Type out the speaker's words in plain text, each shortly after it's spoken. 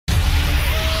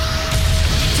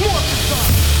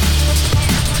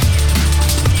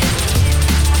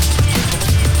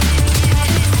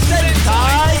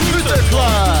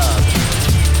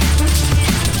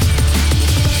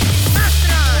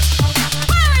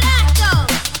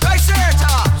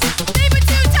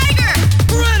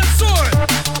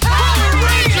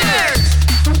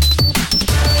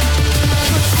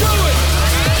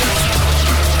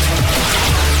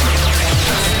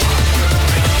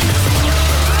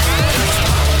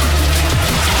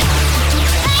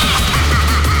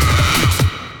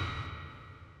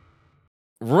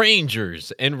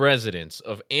Rangers and residents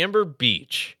of Amber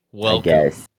Beach, I welcome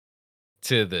guess.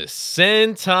 to the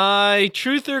Sentai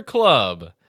Truther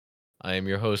Club. I am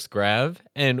your host, Grav,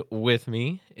 and with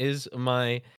me is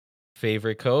my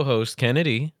favorite co-host,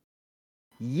 Kennedy.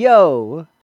 Yo,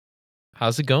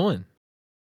 How's it going?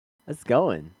 it's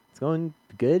going. It's going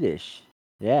goodish.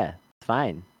 Yeah, it's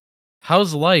fine.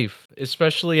 How's life,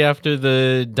 especially after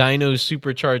the Dino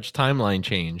Supercharged timeline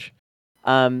change?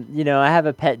 I have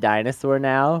a pet dinosaur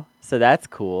now, so that's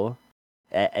cool.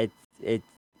 It it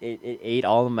it ate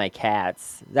all of my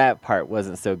cats. That part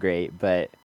wasn't so great,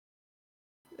 but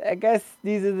I guess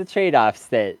these are the trade-offs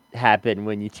that happen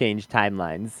when you change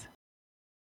timelines.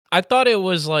 I thought it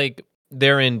was like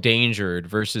they're endangered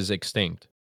versus extinct.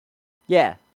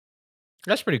 Yeah.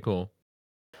 That's pretty cool.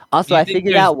 Also, I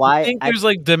figured out why there's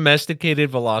like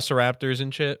domesticated velociraptors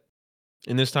and shit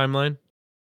in this timeline?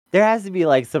 there has to be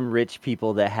like some rich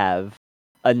people that have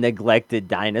a neglected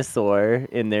dinosaur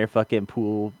in their fucking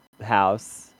pool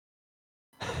house.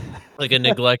 Like a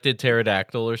neglected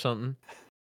pterodactyl or something?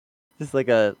 Just like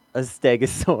a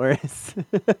stegosaurus.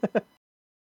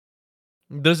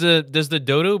 Does the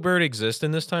dodo bird exist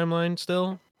in this timeline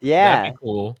still? That'd be Yeah.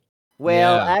 cool.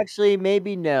 Well, Yeah. actually,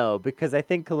 maybe no, because I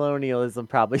think colonialism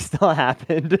probably still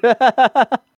happened.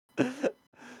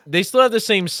 They still have the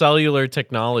same cellular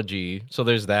technology, so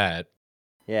there's that.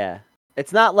 Yeah.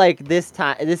 It's not like this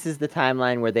is the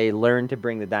timeline where they learned to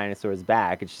bring the dinosaurs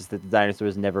back. It's just that the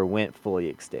dinosaurs never went fully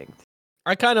extinct.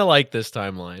 I kind of like this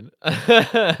timeline.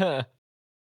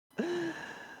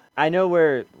 I know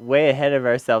we're way ahead of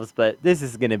ourselves, but this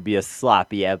is going to be a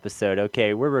sloppy episode,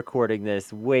 okay? We're recording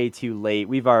this way too late.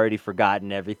 We've already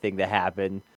forgotten everything that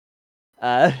happened.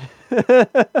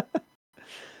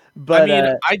 But I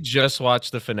mean, I just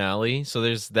watched the finale, so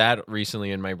there's that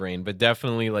recently in my brain, but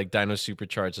definitely like Dino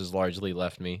Supercharged has largely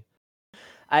left me.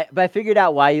 I figured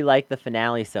out why you like the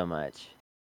finale so much.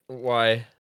 Why?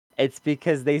 It's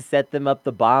because they set them up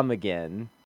the bomb again.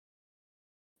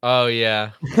 Oh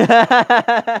yeah.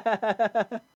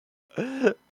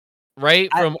 Right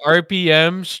from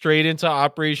RPM straight into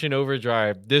Operation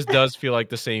Overdrive. This does feel like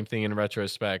the same thing in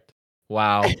retrospect.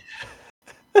 Wow.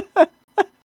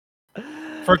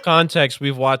 For context,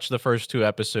 we've watched the first 2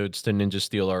 episodes to Ninja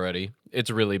Steel already.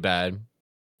 It's really bad.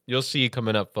 You'll see it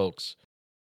coming up, folks.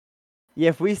 Yeah,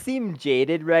 if we seem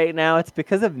jaded right now, it's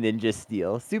because of Ninja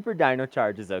Steel. Super Dino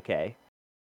Charge is okay.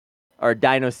 Or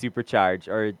Dino Supercharge,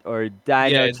 or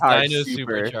Dino it's Charge Dino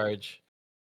Super. Supercharge.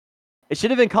 It should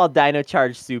have been called Dino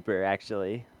Charge Super,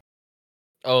 actually.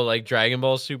 Oh, like Dragon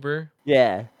Ball Super?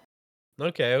 Yeah.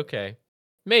 Okay.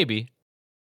 Maybe.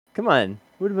 Come on.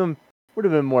 Would have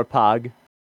been more pog.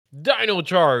 Dino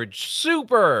Charge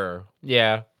Super!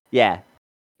 Yeah. Yeah.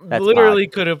 That's Literally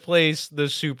pog. could have placed the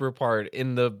super part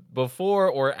in the before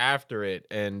or after it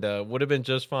and would have been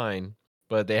just fine.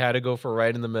 But they had to go for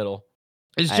right in the middle.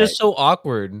 It's just so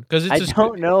awkward because I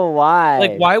don't know why.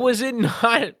 Like, why was it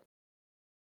not?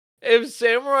 If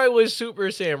Samurai was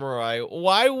Super Samurai,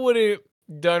 why wouldn't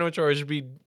Dino Charge be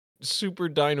Super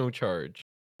Dino Charge?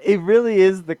 It really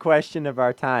is the question of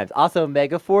our times. Also,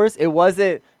 Mega Force, it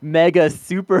wasn't Mega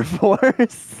Super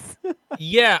Force.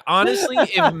 Yeah, honestly,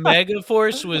 if Mega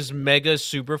Force was Mega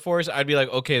Super Force, I'd be like,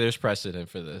 okay, there's precedent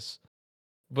for this.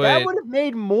 But that would have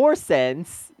made more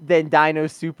sense than Dino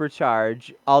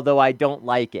Supercharge, although I don't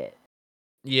like it.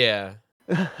 Yeah.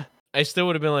 I still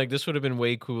would have been like, this would have been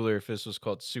way cooler if this was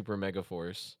called Super Mega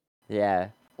Force. Yeah.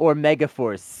 Or Mega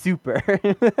Force Super.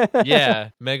 Yeah,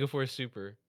 Mega Force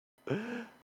Super.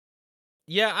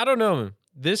 Yeah, I don't know.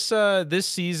 This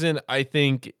season, I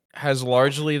think, has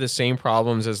largely the same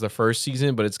problems as the first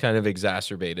season, but it's kind of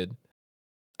exacerbated.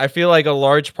 I feel like a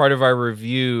large part of our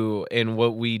review and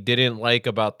what we didn't like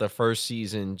about the first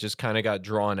season just kind of got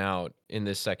drawn out in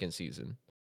this second season.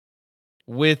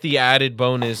 With the added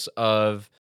bonus of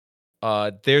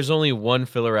there's only one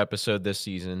filler episode this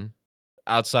season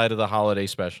outside of the holiday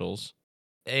specials.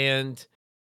 And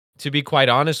to be quite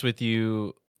honest with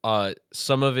you,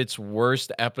 some of its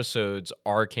worst episodes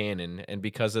are canon, and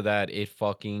because of that, it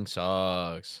fucking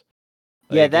sucks.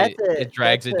 Like, it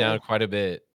drags it down quite a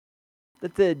bit.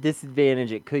 That's a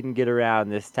disadvantage it couldn't get around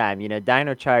this time.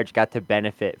 Dino Charge got to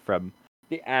benefit from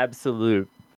the absolute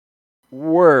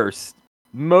worst,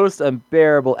 most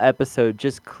unbearable episode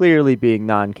just clearly being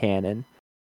non-canon.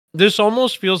 This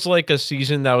almost feels like a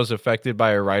season that was affected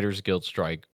by a Writers Guild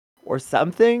strike. Or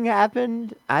something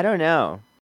happened? I don't know.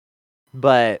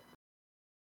 But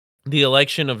the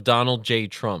election of Donald J.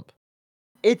 Trump.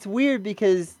 It's weird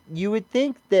because you would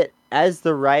think that as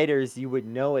the writers, you would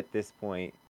know at this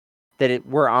point that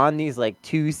we're on these like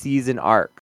 2-season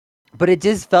arc. But it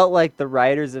just felt like the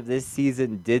writers of this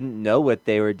season didn't know what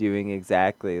they were doing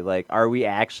exactly. Like, are we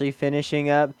actually finishing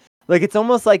up? Like, it's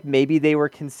almost like maybe they were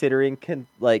considering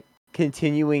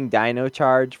continuing Dino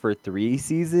Charge for 3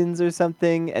 seasons or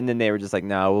something, and then they were just like,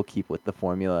 no, we'll keep with the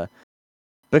formula.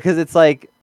 Because it's like,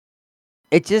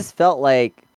 it just felt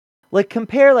like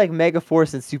compare like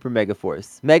Megaforce and Super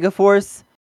Megaforce. Megaforce,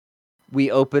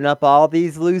 we open up all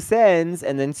these loose ends,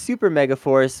 and then Super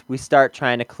Megaforce, we start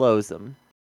trying to close them,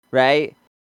 right?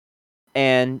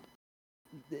 And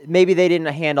maybe they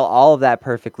didn't handle all of that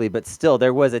perfectly, but still,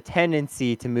 there was a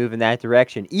tendency to move in that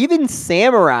direction. Even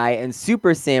Samurai and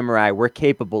Super Samurai were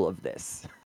capable of this.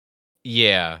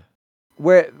 Yeah.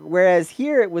 Whereas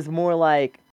here, it was more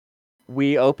like,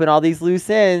 we open all these loose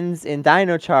ends in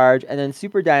Dino Charge, and then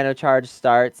Super Dino Charge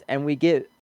starts, and we get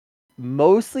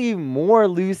mostly more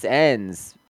loose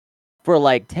ends for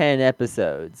like 10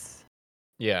 episodes.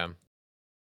 Yeah.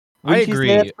 I Wouldn't you say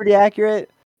that's agree. pretty accurate?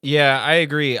 Yeah, I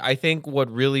agree. I think what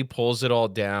really pulls it all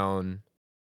down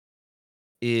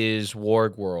is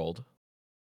Warg World.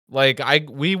 Like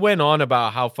we went on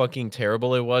about how fucking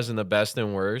terrible it was and the best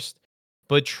and worst,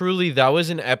 but truly that was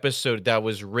an episode that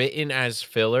was written as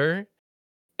filler,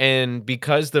 and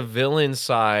because the villain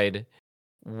side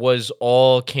was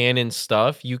all canon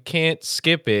stuff, you can't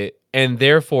skip it, and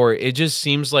therefore it just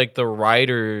seems like the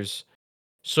writers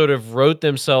sort of wrote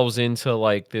themselves into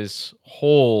like this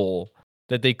hole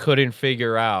that they couldn't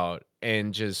figure out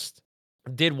and just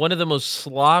did one of the most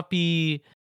sloppy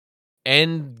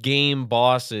end game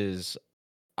bosses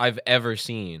I've ever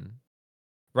seen.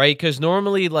 Right? Because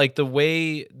normally, like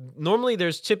normally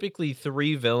there's typically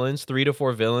 3 villains, 3 to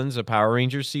 4 villains a Power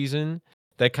Rangers season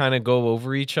that kind of go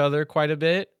over each other quite a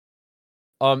bit.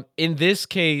 In this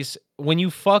case, when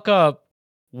you fuck up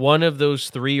one of those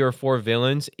 3 or 4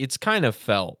 villains, it's kind of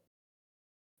felt.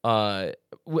 Uh,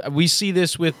 we see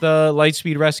this with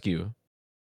Lightspeed Rescue,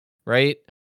 right?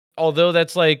 Although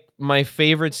that's like my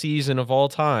favorite season of all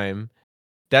time,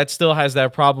 that still has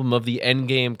that problem of the end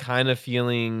game kind of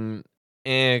feeling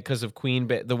because of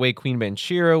the way Queen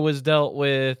Banshiro was dealt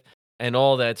with and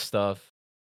all that stuff.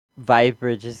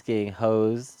 Viper just getting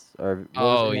hosed, or what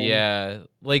was her Oh name? yeah,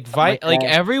 like Something like like that.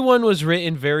 everyone was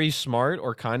written very smart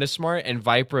or kind of smart, and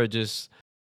Vipra just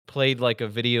played like a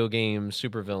video game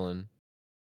supervillain.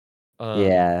 Um,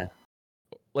 Yeah.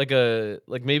 like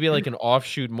maybe like an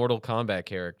offshoot Mortal Kombat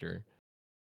character.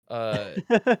 Uh,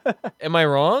 am I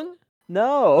wrong?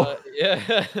 No.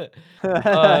 Yeah.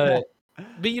 uh,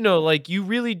 but like you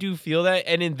really do feel that,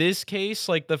 and in this case,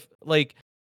 like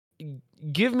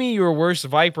give me your worst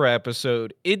Viper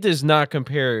episode. It does not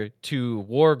compare to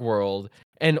Warg World,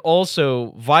 and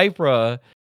also Vipra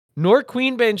nor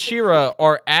Queen Banshira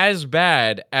are as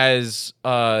bad as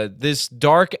this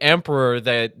Dark Emperor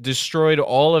that destroyed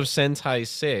all of Sentai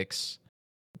 6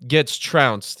 gets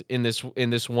trounced in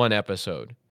this one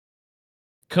episode.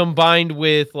 Combined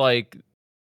with like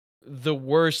the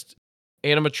worst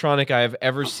animatronic I have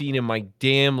ever seen in my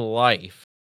damn life.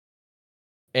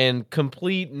 And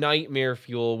complete nightmare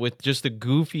fuel with just a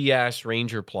goofy ass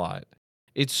ranger plot.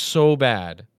 It's so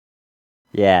bad.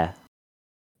 Yeah.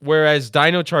 Whereas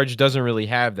Dino Charge doesn't really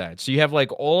have that. So you have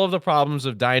like all of the problems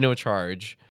of Dino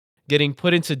Charge getting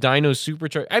put into Dino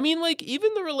Supercharge. I mean, like,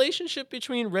 even the relationship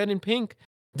between Red and Pink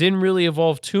didn't really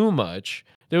evolve too much.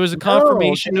 There was a No,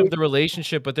 confirmation of the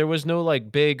relationship, but there was no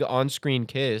like big on-screen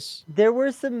kiss. there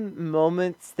were some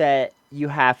moments that you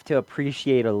have to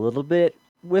appreciate a little bit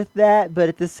with that, but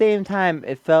at the same time,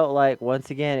 it felt like, once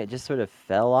again, it just sort of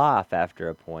fell off after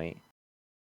a point.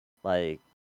 Like,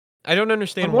 I don't the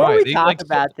understand more why. we They talk like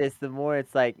about this, the more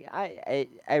it's like, I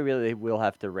really will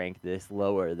have to rank this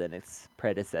lower than its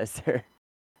predecessor.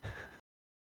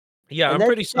 yeah, And I'm that's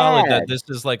pretty solid that sad. this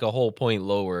is like a whole point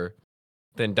lower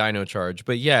than Dino Charge.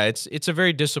 But yeah, it's a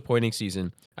very disappointing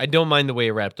season. I don't mind the way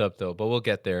it wrapped up though, but we'll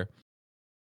get there.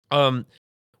 Um,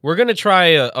 we're gonna try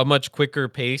a much quicker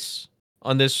pace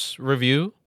on this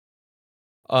review.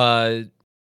 Uh,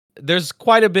 there's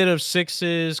quite a bit of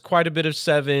 6s, quite a bit of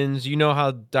 7s. You know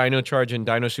how Dino Charge and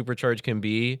Dino Supercharge can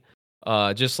be.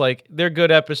 Just like they're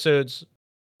good episodes,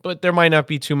 but there might not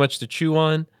be too much to chew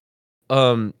on.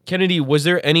 Kennedy, was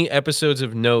there any episodes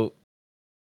of note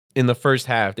in the first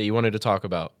half that you wanted to talk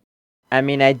about? I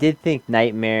mean, I did think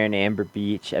Nightmare in Amber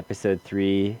Beach episode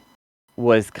 3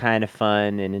 was kind of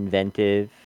fun and inventive.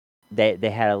 They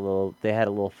had a little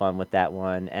fun with that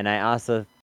one, and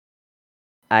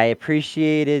I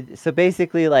appreciated, so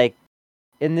basically, like,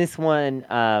 in this one,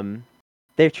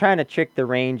 they're trying to trick the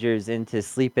Rangers into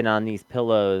sleeping on these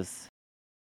pillows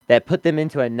that put them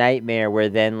into a nightmare where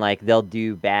then, like, they'll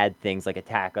do bad things like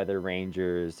attack other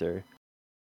Rangers or,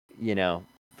 you know,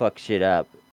 fuck shit up.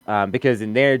 Because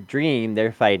in their dream,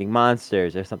 they're fighting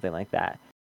monsters or something like that.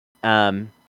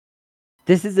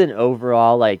 This is an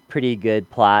overall, like, pretty good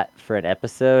plot for an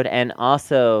episode. And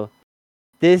also,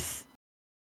 this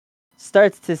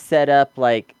starts to set up,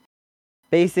 like,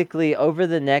 basically over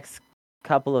the next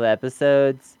couple of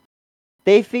episodes,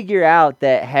 they figure out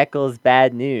that Heckle's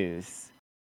bad news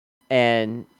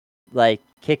and, like,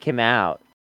 kick him out,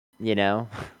 you know?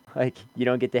 Like, you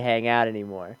don't get to hang out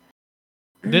anymore.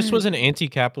 This was an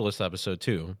anti-capitalist episode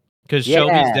too, because Yeah.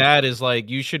 Shelby's dad is like,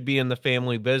 you should be in the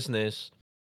family business.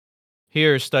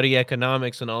 Here, study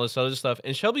economics and all this other stuff.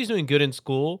 And Shelby's doing good in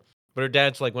school, but her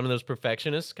dad's like one of those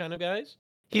perfectionist kind of guys.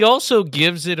 He also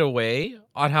gives it away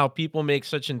on how people make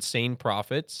such insane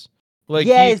profits. Like, he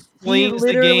Yes, he explains the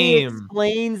literally game.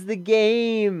 explains the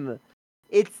game.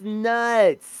 It's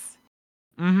nuts.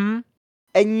 Mm-hmm.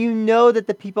 And you know that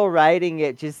the people writing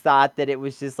it just thought that it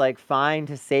was just, like, fine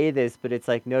to say this, but it's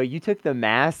like, no, you took the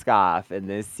mask off in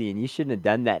this scene. You shouldn't have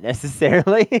done that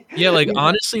necessarily. Yeah, like,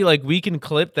 honestly, like, we can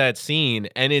clip that scene,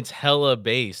 and it's hella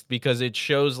based because it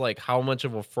shows, like, how much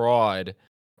of a fraud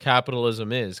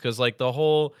capitalism is. Because, like,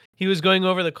 he was going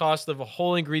over the cost of a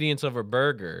whole ingredients of a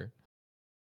burger.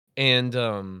 And,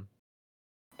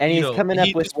 And he's coming up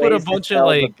he with just put a ways to bunch of, sell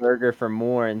the like, burger for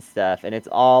more and stuff, and it's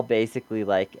all basically,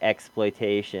 like,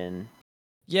 exploitation.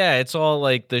 yeah, it's all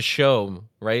like the show,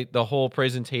 right? The whole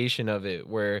presentation of it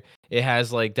where it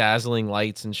has like dazzling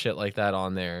lights and shit like that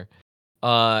on there.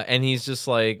 And he's just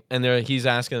like, he's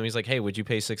asking them, he's like, hey, would you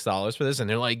pay $6 for this? And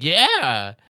they're like,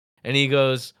 yeah. And he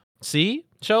goes, see,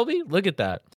 Shelby, look at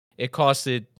that. It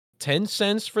costed 10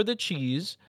 cents for the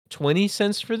cheese, 20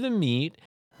 cents for the meat,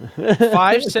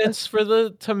 5 cents for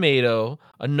the tomato,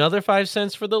 another 5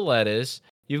 cents for the lettuce.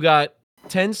 You've got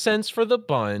 10 cents for the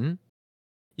bun.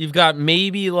 You've got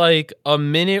maybe like a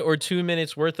minute or 2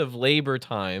 minutes worth of labor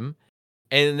time.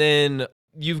 And then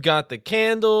you've got the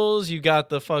candles, you got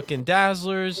the fucking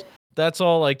dazzlers. That's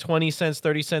all like 20 cents,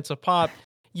 30 cents a pop.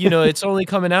 It's only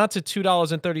coming out to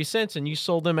 $2.30 and you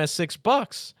sold them at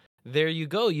 $6. There you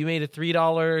go. You made a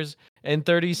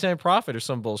 $3.30 profit or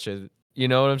some bullshit. You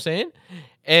know what I'm saying?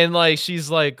 And like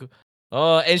she's like,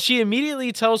 and she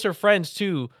immediately tells her friends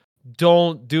too,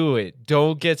 don't do it.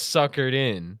 Don't get suckered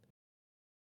in.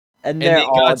 And And they're they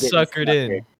all got getting suckered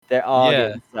in. They're all Yeah.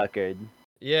 getting suckered.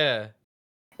 Yeah.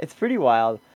 It's pretty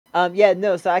wild. Yeah,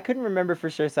 no, so I couldn't remember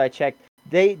for sure, so I checked.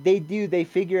 They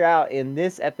figure out in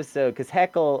this episode, because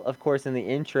Heckle, of course, in the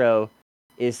intro,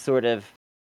 is sort of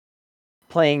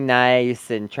playing nice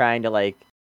and trying to, like,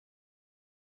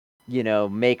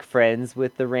 make friends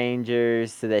with the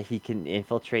Rangers so that he can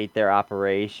infiltrate their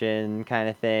operation kind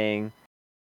of thing.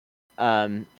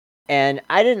 And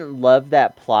I didn't love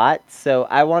that plot, so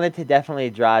I wanted to definitely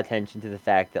draw attention to the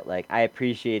fact that, like, I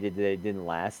appreciated that it didn't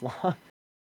last long.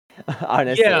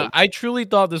 Honestly. Yeah, I truly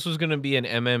thought this was gonna be an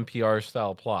MMPR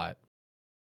style plot.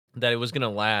 That it was gonna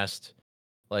last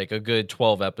like a good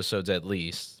 12 episodes at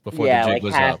least before the Yeah, jig like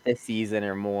was half up. the season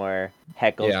or more.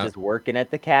 Heckle's Yeah. just working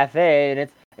at the cafe, and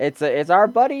it's our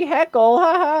buddy Heckle.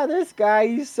 Haha, this guy,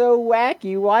 he's so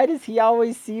wacky. Why does he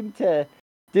always seem to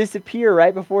disappear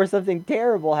right before something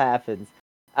terrible happens?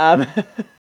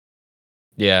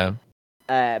 Yeah.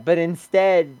 But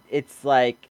instead, it's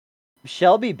like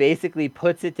Shelby basically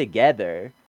puts it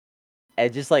together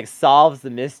and just, like, solves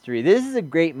the mystery. This is a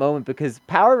great moment because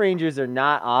Power Rangers are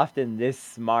not often this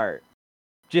smart.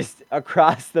 Just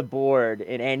across the board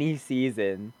in any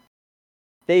season.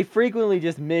 They frequently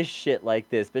just miss shit like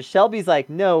this. But Shelby's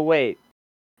like, no, wait.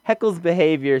 Heckle's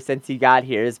behavior since he got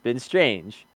here has been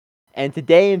strange. And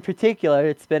today in particular,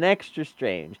 it's been extra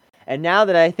strange. And now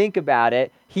that I think about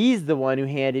it, he's the one who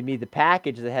handed me the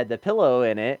package that had the pillow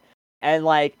in it. And,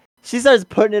 like, she starts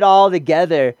putting it all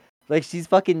together like she's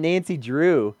fucking Nancy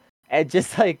Drew. And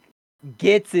just, like,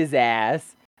 gets his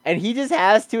ass. And he just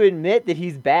has to admit that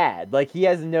he's bad. Like, he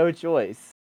has no choice.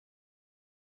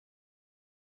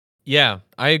 Yeah,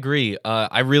 I agree.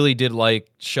 I really did like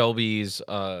Shelby's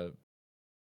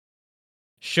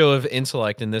show of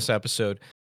intellect in this episode.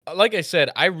 Like I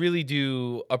said, I really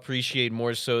do appreciate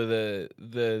more so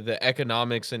the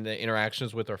economics and the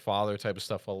interactions with her father type of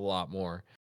stuff a lot more.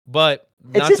 But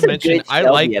It's not just to a mention, good I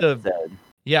like Shelby the episode.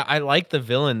 yeah, I like the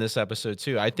villain this episode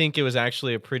too. I think it was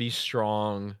actually a pretty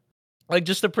strong, like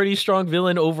just a pretty strong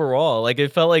villain overall. Like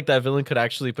it felt like that villain could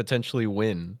actually potentially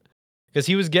win because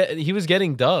he was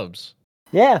getting dubs.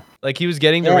 Yeah. Like he was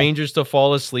getting the Yeah. Rangers to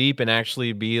fall asleep and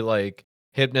actually be like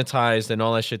hypnotized and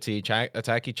all that shit to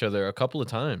attack each other a couple of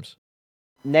times.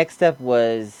 Next up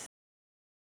was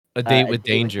A Date A with Date with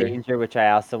Danger. Danger, which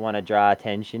I also want to draw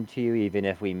attention to, even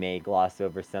if we may gloss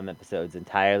over some episodes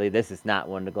entirely. This is not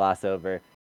one to gloss over.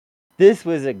 this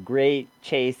was a great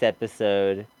chase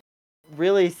episode.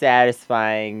 Really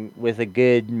satisfying with a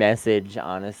good message,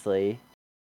 honestly.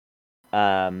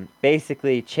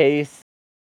 Basically, Chase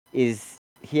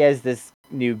he has this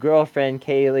new girlfriend,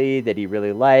 Kaylee, that he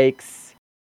really likes.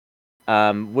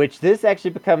 Which this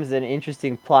actually becomes an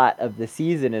interesting plot of the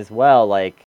season as well.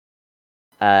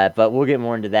 But we'll get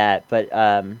more into that. But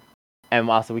and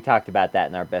also we talked about that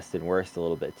in our best and worst a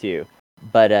little bit too.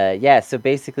 But yeah, so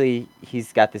basically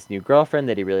he's got this new girlfriend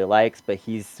that he really likes, but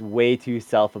he's way too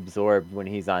self-absorbed when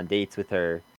he's on dates with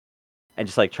her and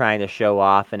just like trying to show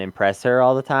off and impress her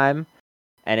all the time.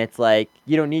 And it's like,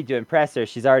 you don't need to impress her.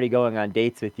 She's already going on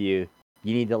dates with you.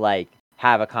 You need to like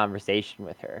have a conversation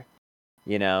with her.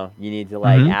 You need to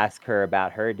like ask her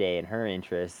about her day and her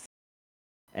interests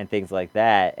and things like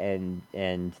that. And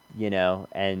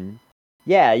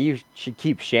yeah, you should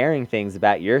keep sharing things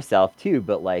about yourself too,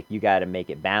 but like you got to make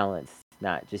it balanced,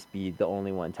 not just be the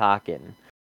only one talking.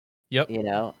 Yep.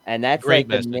 And that's Great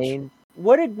like message. the main.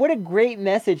 What a great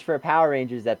message for a Power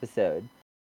Rangers episode.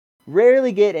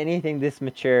 Rarely get anything this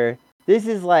mature. This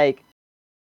is like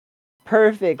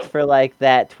perfect for like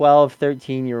that 12,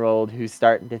 13-year-old who's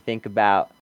starting to think about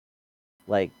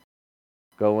like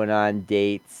going on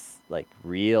dates, like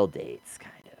real dates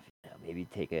kind of. Maybe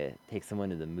take someone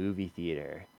to the movie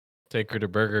theater. Take her to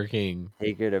Burger King.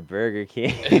 Take her to Burger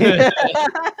King.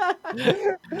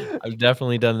 I've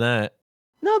definitely done that.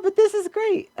 No, but this is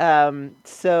great.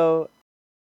 So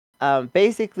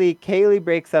basically Kaylee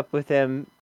breaks up with him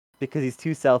because he's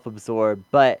too self-absorbed,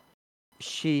 but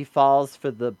she falls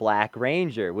for the Black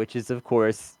Ranger, which is of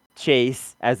course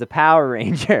Chase as a Power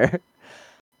Ranger.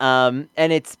 And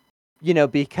it's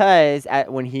because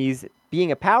when he's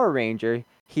being a Power Ranger,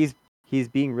 he's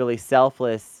being really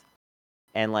selfless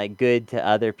and like good to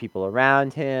other people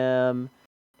around him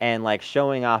and like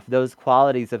showing off those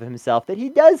qualities of himself that he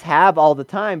does have all the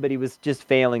time, but he was just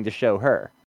failing to show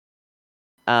her.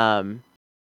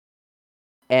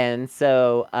 And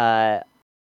so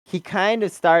he kind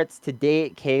of starts to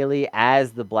date Kaylee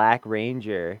as the Black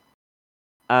Ranger.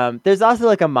 There's also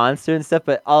like a monster and stuff,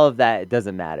 but all of that, it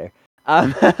doesn't matter. He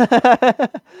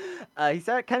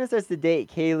kind of starts to date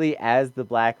Kaylee as the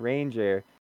Black Ranger.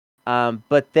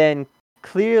 But then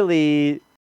clearly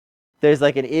there's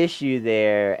like an issue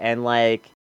there, and like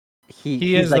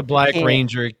he as the Black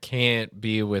Ranger can't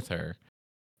be with her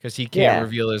because he can't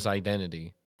reveal his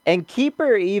identity. And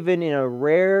Keeper, even in a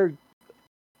rare,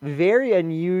 very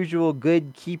unusual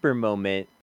good Keeper moment,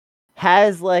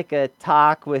 has like a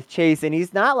talk with Chase, and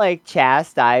he's not like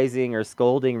chastising or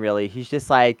scolding really. He's just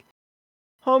like,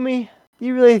 homie, do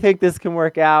you really think this can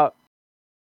work out?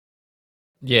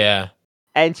 Yeah.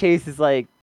 And Chase is like,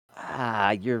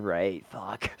 you're right,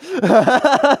 fuck.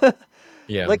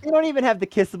 Yeah. Like, they don't even have the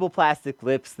kissable plastic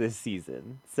lips this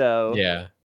season. So yeah.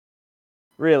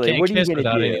 Really, can't what are you kiss gonna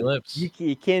without do? any lips. You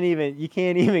can't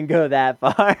even go that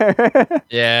far.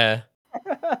 Yeah.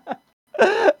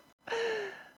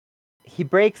 He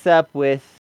breaks up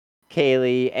with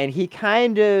Kaylee, and he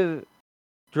kind of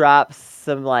drops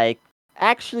some like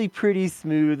actually pretty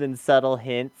smooth and subtle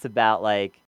hints about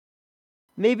like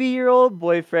maybe your old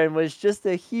boyfriend was just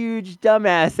a huge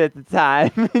dumbass at the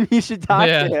time, and you should talk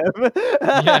to him.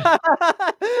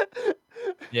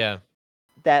 Yeah.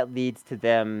 That leads to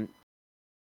them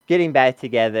getting back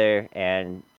together,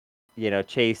 and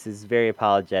Chase is very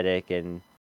apologetic and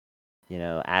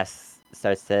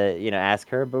starts to ask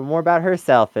her but more about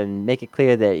herself and make it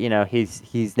clear that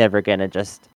he's never gonna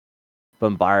just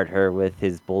bombard her with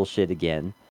his bullshit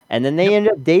again. And then they end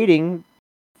up dating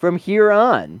from here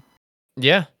on.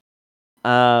 Yeah.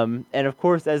 And of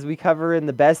course, as we cover in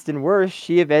the best and worst,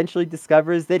 she eventually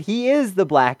discovers that he is the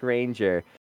Black Ranger.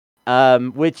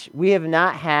 Which we have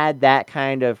not had that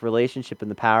kind of relationship in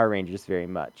the Power Rangers very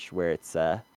much, where it's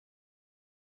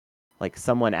like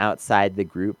someone outside the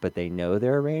group, but they know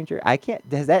they're a Ranger.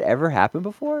 Has that ever happened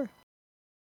before?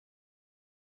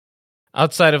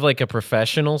 Outside of like a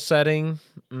professional setting?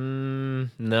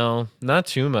 No, not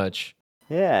too much.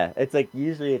 Yeah, it's like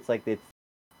usually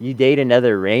you date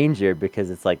another Ranger because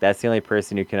it's like that's the only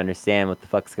person who can understand what the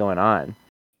fuck's going on.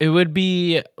 It would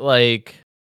be like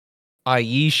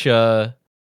Aisha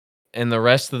and the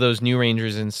rest of those new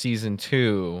Rangers in season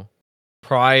 2.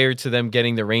 Prior to them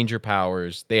getting the Ranger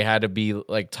powers, they had to be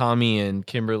like Tommy and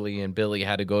Kimberly and Billy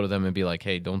had to go to them and be like,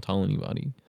 "Hey, don't tell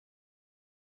anybody."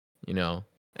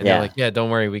 And they're like, "Yeah, don't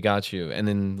worry, we got you." And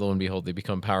then lo and behold, they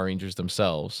become Power Rangers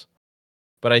themselves.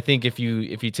 But I think if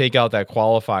you take out that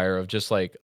qualifier of just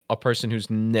like a person who's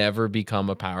never become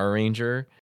a Power Ranger,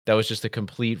 that was just a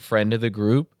complete friend of the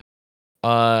group,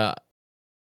 I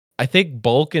think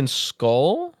Bulk and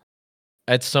Skull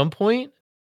at some point.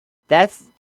 That's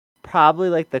probably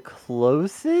like the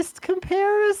closest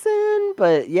comparison,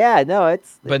 but yeah, no,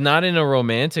 But not in a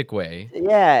romantic way.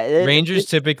 yeah, Rangers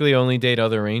typically only date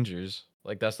other Rangers.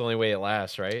 Like that's the only way it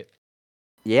lasts, right?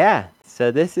 yeah.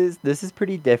 So this is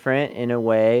pretty different in a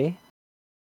way.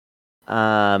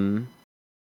 And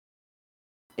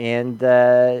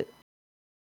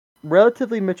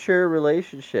relatively mature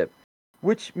relationship,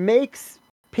 which makes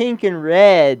Pink and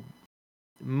Red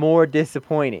more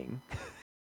disappointing,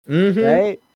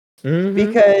 right?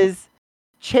 Because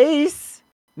Chase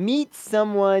meets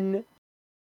someone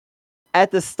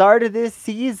at the start of this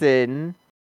season,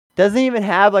 doesn't even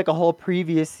have like a whole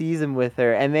previous season with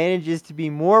her, and manages to be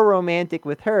more romantic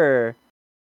with her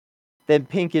than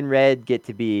Pink and Red get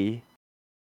to be,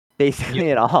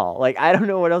 basically at all. Like, I don't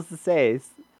know what else to say.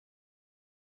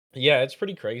 Yeah, it's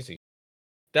pretty crazy.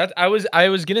 That I was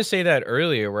gonna say that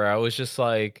earlier, where I was just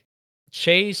like,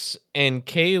 Chase and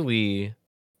Kaylee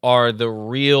are the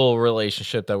real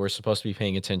relationship that we're supposed to be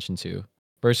paying attention to,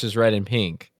 versus Red and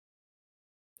Pink.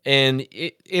 And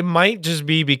it might just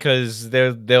be because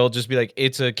they'll just be like,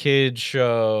 it's a kid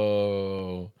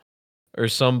show or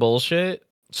some bullshit,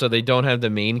 so they don't have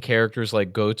the main characters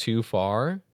like go too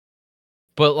far.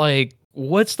 But like,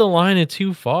 what's the line of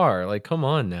too far? Like, come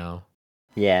on now.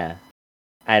 Yeah,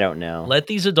 I don't know. Let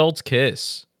these adults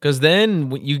kiss. Cause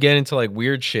then you get into like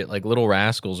weird shit like Little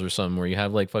Rascals or something where you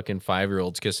have like fucking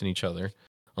 5-year-olds kissing each other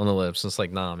on the lips. It's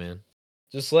like, nah, man.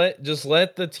 Just let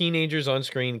the teenagers on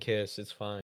screen kiss. It's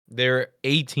fine. They're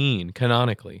 18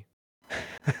 canonically.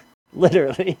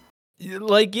 Literally.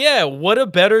 Like, yeah, what a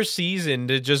better season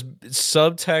to just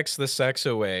subtext the sex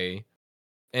away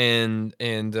and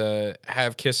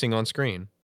have kissing on screen.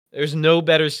 There's no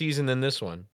better season than this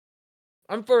one.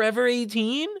 I'm forever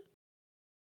 18.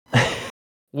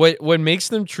 What makes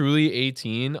them truly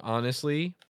 18,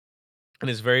 honestly, and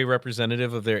is very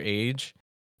representative of their age,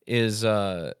 is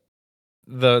the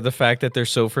fact that they're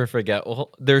so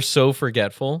forgetful. They're so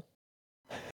forgetful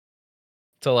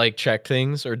to like check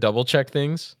things or double check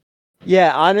things.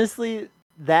 Yeah, honestly,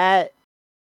 that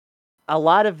a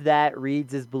lot of that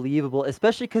reads as believable,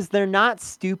 especially because they're not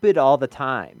stupid all the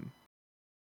time.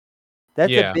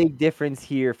 That's a big difference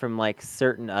here from like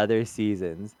certain other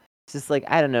seasons. It's just like,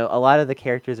 I don't know, a lot of the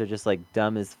characters are just like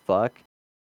dumb as fuck.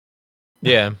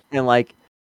 Yeah. And like,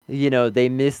 they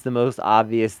miss the most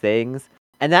obvious things.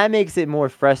 And that makes it more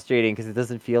frustrating because it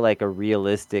doesn't feel like a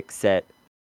realistic set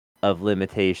of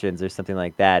limitations or something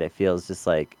like that. It feels just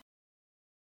like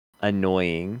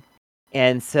annoying.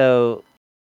 And so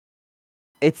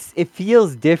it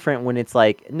feels different when it's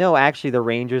like, no, actually the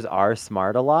Rangers are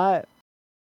smart a lot,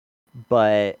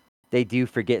 but they do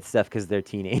forget stuff because they're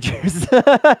teenagers.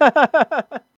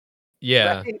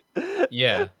 Yeah. Right?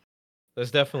 Yeah.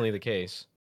 That's definitely the case.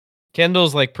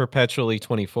 Kendall's like perpetually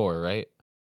 24, right?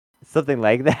 Something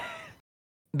like that.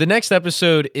 The next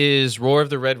episode is Roar of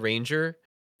the Red Ranger.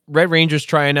 Red Ranger's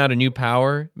trying out a new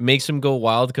power, makes him go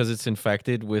wild because it's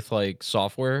infected with like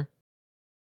software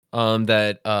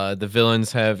that the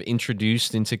villains have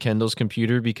introduced into Kendall's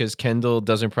computer because Kendall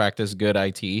doesn't practice good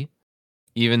IT,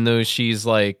 even though she's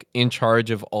like in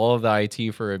charge of all of the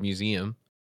IT for a museum.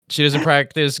 She doesn't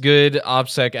practice good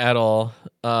OPSEC at all,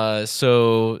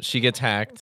 so she gets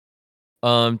hacked.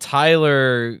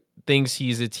 Tyler thinks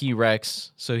he's a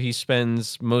T-Rex, so he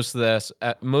spends most of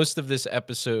this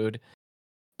episode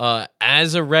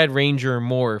as a Red Ranger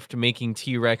morphed making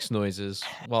T-Rex noises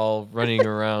while running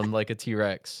around like a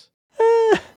T-Rex.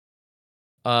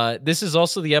 This is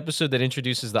also the episode that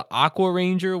introduces the Aqua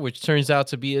Ranger, which turns out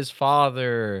to be his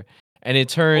father. And it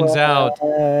turns out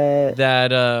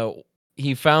that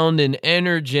he found an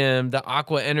Energem, the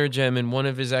Aqua Energem, in one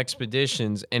of his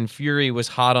expeditions, and Fury was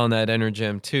hot on that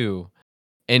Energem too.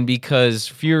 And because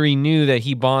Fury knew that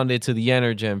he bonded to the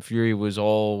Energem, Fury was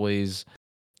always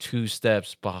 2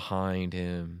 steps behind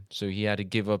him. So he had to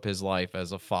give up his life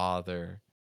as a father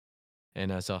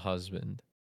and as a husband.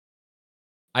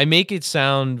 I make it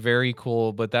sound very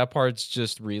cool, but that part's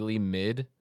just really mid.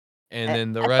 And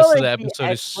then the I rest felt of the like the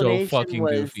episode is so explanation fucking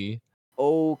was goofy.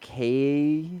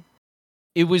 okay.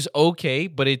 It was okay,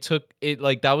 but it took it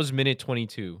like that was minute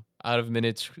 22 out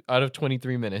of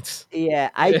 23 minutes. Yeah,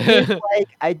 I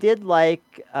did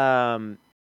like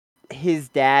his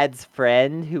dad's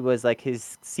friend who was like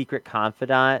his secret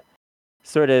confidant,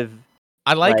 sort of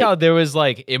I like like how there was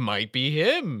like it might be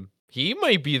him. He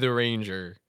might be the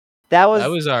ranger. that That was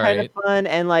was all kind of right. fun,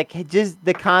 and like just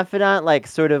the confidant, like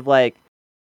sort of like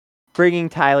bringing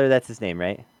Tyler. That's his name,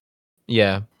 right?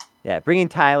 Yeah. Yeah, bringing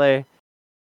Tyler,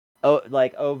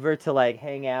 like over to like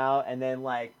hang out, and then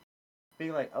like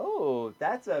being like, "Oh,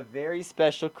 that's a very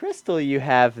special crystal you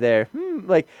have there."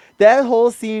 Like that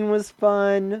whole scene was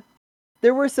fun.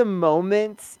 There were some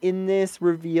moments in this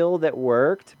reveal that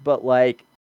worked, but like,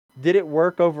 did it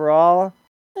work overall?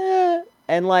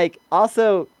 And like,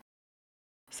 also,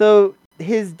 so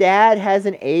his dad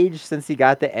hasn't aged since he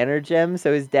got the Energem,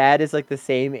 so his dad is like the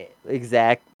same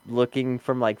exact looking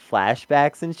from like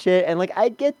flashbacks and shit. And like, I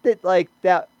get that like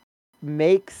that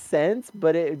makes sense,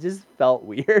 but it just felt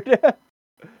weird.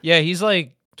 Yeah, he's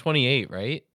like 28,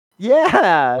 right?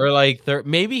 Yeah, Or like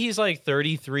maybe he's like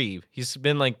 33. He's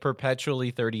been like perpetually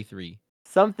 33.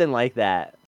 something like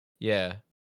that. Yeah.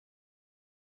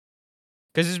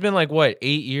 Cuz it's been like what,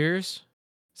 8 years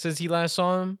since he last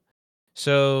saw him?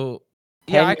 So,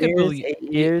 yeah, 10 I could years, believe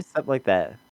 8 years, something like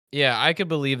that. yeah, I could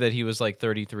believe that he was like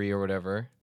 33 or whatever.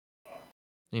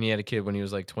 And he had a kid when he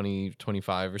was like 20,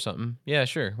 25 or something. Yeah,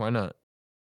 sure, why not?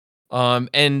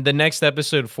 And the next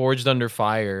episode, Forged Under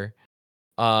Fire,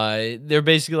 they're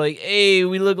basically like, "Hey,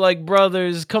 we look like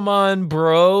brothers. Come on,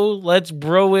 bro. Let's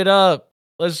bro it up.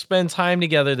 Let's spend time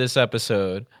together this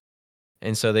episode."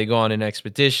 And so they go on an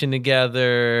expedition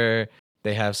together.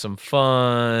 They have some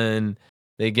fun.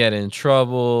 They get in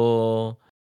trouble.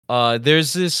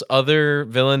 There's this other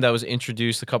villain that was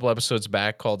introduced a couple episodes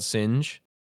back called Singe.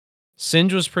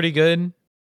 Singe was pretty good.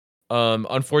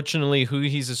 Unfortunately, who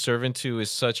he's a servant to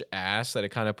is such ass that it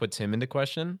kind of puts him into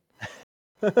question.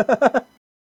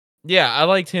 Yeah, I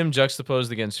liked him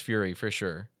juxtaposed against Fury for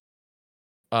sure.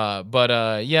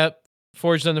 But yep,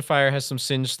 Forged Under Fire has some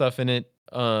Singe stuff in it.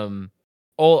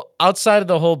 Outside of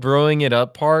the whole broing it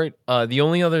up part, the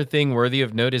only other thing worthy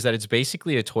of note is that it's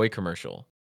basically a toy commercial.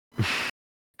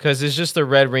 Because it's just the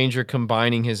Red Ranger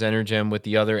combining his Energem with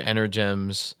the other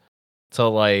Energems to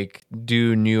like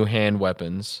do new hand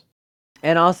weapons.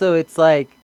 And also, it's like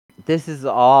this is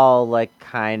all like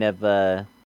kind of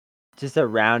just a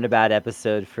roundabout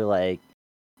episode for like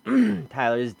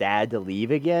Tyler's dad to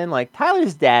leave again. Like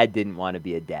Tyler's dad didn't want to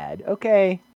be a dad.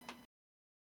 Okay,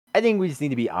 I think we just need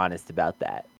to be honest about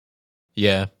that.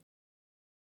 Yeah.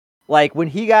 Like when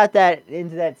he got that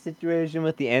into that situation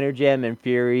with the Energem and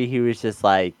Fury, he was just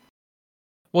like,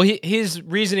 Well, his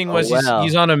reasoning "Oh was well."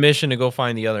 he's on a mission to go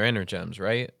find the other Energems,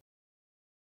 right?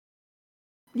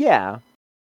 Yeah,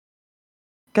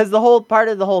 because the whole part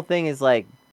of the whole thing is like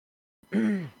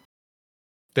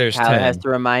There's Tyler has 10. to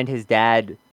remind his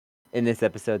dad in this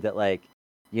episode that like,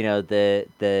 you know,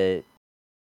 the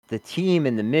team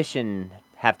and the mission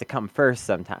have to come first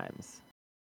sometimes.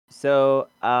 So,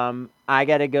 I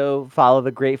gotta go follow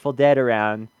the Grateful Dead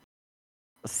around.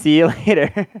 See you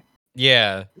later.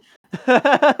 Yeah,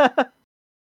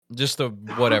 just a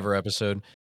whatever episode.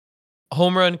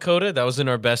 Home Run Coda, that was in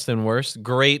our best and worst.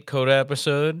 Great Coda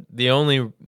episode. The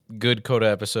only good Coda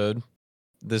episode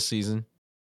this season.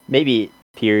 Maybe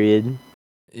period.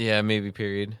 Yeah, maybe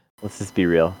period. Let's just be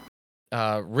real.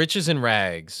 Riches and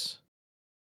Rags.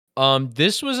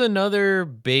 This was another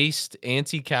based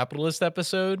anti-capitalist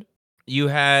episode. You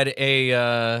had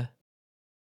a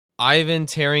Ivan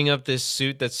tearing up this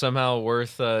suit that's somehow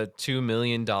worth $2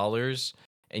 million,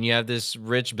 and you have this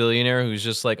rich billionaire who's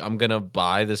just like, I'm gonna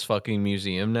buy this fucking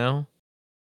museum now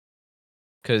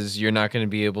because you're not gonna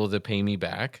be able to pay me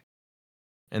back.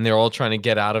 And they're all trying to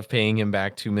get out of paying him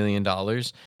back $2 million.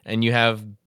 And you have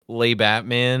Lay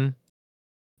Batman,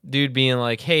 dude, being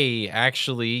like, hey,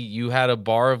 actually, you had a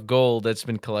bar of gold that's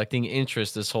been collecting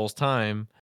interest this whole time.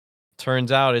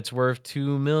 Turns out it's worth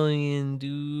 $2 million,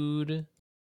 dude.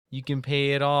 You can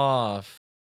pay it off.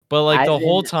 But like the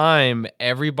whole time,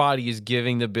 everybody is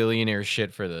giving the billionaire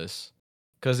shit for this.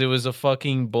 Because it was a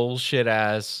fucking bullshit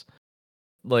ass,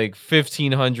 like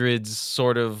 1500s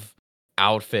sort of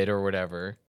outfit or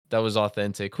whatever that was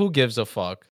authentic. Who gives a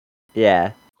fuck?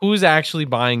 Yeah. Who's actually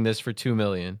buying this for $2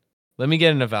 million? Let me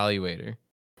get an evaluator.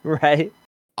 Right.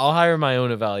 I'll hire my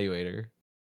own evaluator.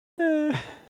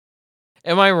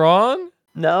 Am I wrong?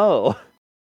 No.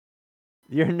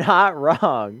 You're not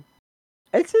wrong.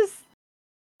 It's just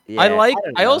yeah,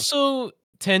 I also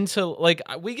tend to like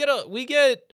we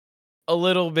get a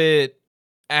little bit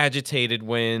agitated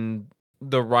when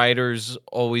the writers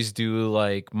always do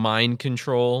like mind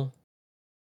control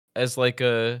as like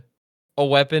a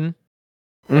weapon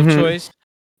of choice.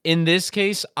 In this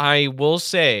case, I will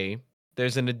say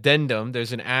there's an addendum,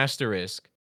 there's an asterisk.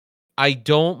 I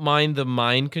don't mind the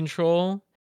mind control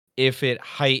if it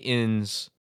heightens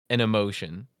an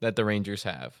emotion that the Rangers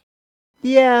have.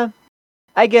 Yeah.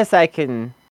 I guess I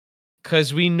can.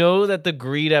 Because we know that the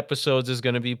greed episodes is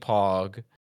going to be Pog.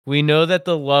 We know that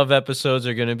the love episodes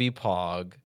are going to be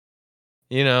Pog.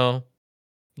 You know,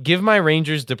 give my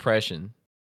Rangers depression.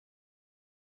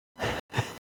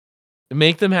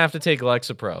 Make them have to take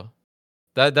Lexapro.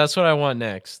 That's what I want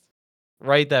next.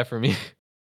 Write that for me.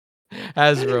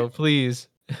 Hasbro, please.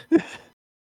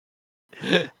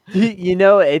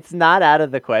 It's not out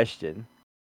of the question.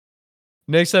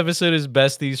 Next episode is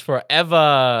Besties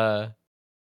Forever.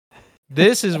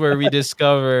 This is where we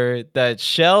discover that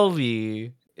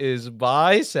Shelby is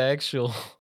bisexual.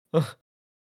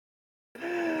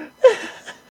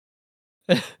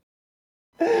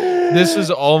 This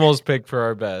is almost picked for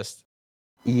our best.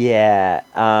 Yeah.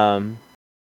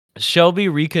 Shelby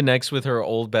reconnects with her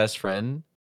old best friend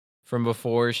from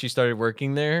before she started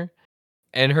working there.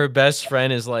 And her best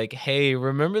friend is like, hey,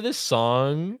 remember this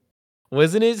song?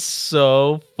 Wasn't it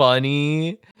so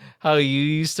funny how you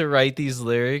used to write these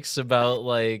lyrics about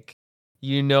like,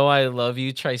 I love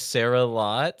you, Tricera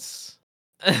lots?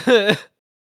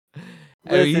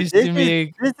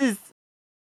 Listen,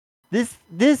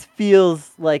 this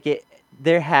feels like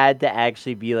there had to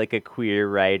actually be like a queer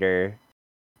writer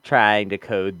trying to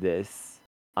code this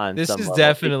on This some is level,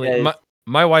 definitely because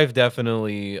my wife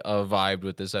definitely vibed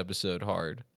with this episode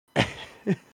hard.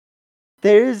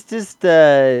 there's just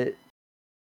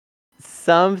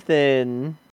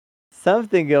something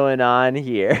going on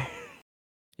here.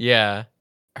 Yeah.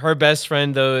 Her best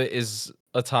friend though is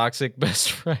a toxic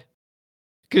best friend.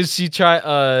 Cause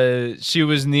she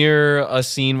was near a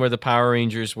scene where the Power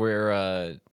Rangers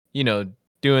were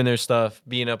doing their stuff,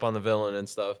 beating up on the villain and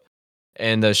stuff.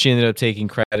 And she ended up taking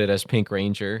credit as Pink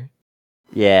Ranger.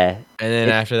 Yeah. And then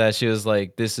after that she was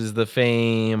like, this is the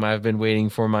fame I've been waiting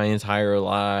for my entire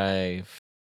life.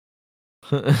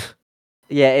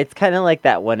 Yeah, it's kind of like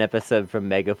that one episode from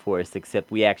Megaforce,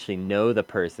 except we actually know the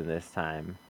person this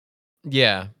time.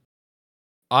 Yeah.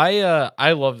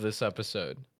 I love this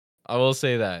episode. I will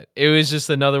say that. It was just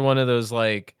another one of those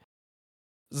like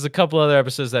there's a couple other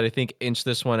episodes that I think inch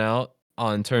this one out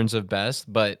on terms of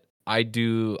best, but I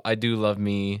do love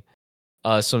me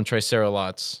some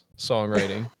Triceralots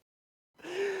songwriting.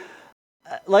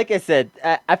 Like I said,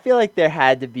 I feel like there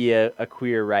had to be a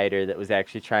queer writer that was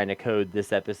actually trying to code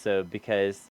this episode,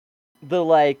 because the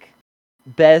like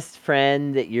best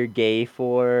friend that you're gay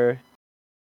for,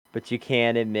 but you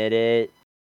can't admit it,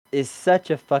 is such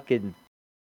a fucking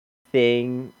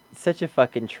thing, such a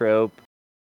fucking trope.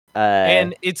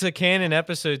 And it's a canon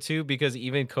episode too, because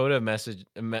even Coda mentions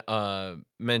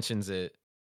it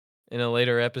in a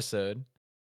later episode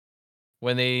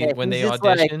when they like,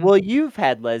 audition. well, you've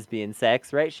had lesbian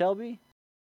sex, right, Shelby?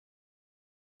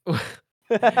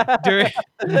 During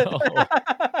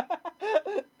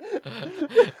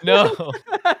no.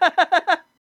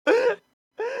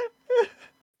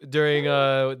 During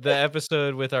the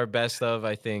episode with our best of,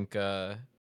 I think there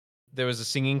was a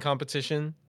singing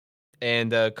competition,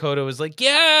 and Coda was like,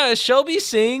 "Yeah, Shelby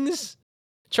sings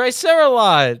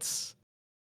Triceralots,"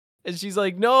 and she's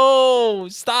like, "No,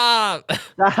 stop,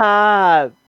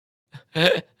 Stop!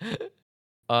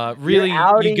 Really,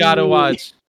 you gotta me.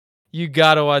 watch. You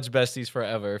gotta watch Besties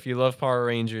Forever. If you love Power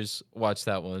Rangers, watch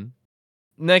that one.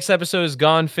 Next episode is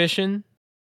Gone Fishing.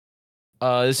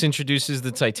 This introduces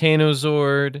the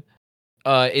Titanozord.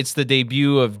 It's the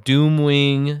debut of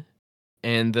Doomwing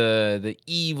and the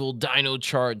evil Dino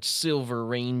Charged Silver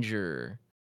Ranger.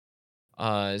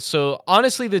 So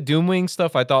honestly, the Doomwing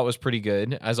stuff I thought was pretty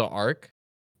good as an arc.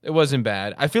 It wasn't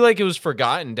bad. I feel like it was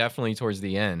forgotten definitely towards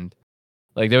the end.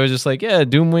 Like they were just like, yeah,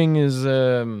 Doomwing is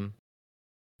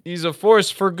he's a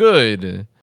force for good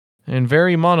and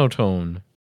very monotone,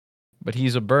 but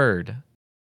he's a bird,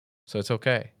 so it's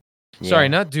okay. Yeah. Sorry,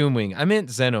 not Doomwing. I meant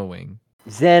Xenowing.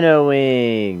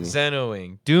 Xenowing.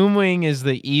 Doomwing is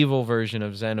the evil version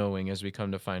of Xenowing, as we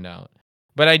come to find out.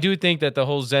 But I do think that the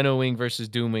whole Xenowing versus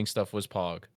Doomwing stuff was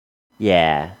Pog.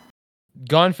 Yeah.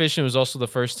 Gone Fishing was also the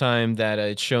first time that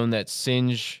it's shown that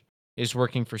Singe is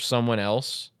working for someone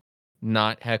else,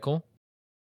 not Heckle.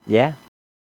 Yeah.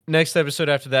 Next episode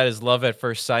after that is Love at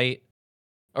First Sight.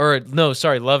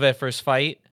 Love at First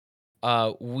Fight.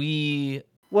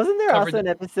 Wasn't there also an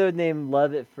episode named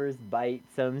Love at First Bite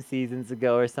some seasons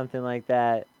ago or something like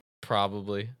that?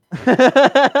 Probably.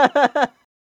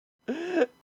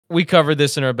 We covered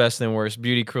this in our best and worst.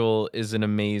 Beauty Cruel is an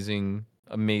amazing,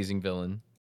 amazing villain.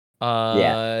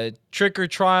 Trick or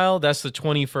Trial, that's the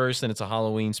 21st, and it's a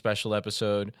Halloween special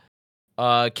episode.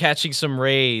 Catching Some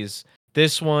Rays.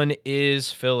 This one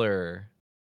is filler.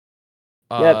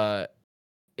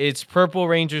 It's Purple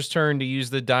Ranger's turn to use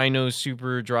the Dino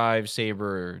Super Drive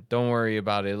Saber. Don't worry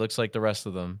about it. It looks like the rest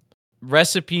of them.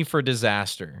 Recipe for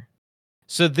Disaster.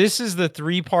 So this is the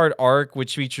 3-part arc,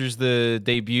 which features the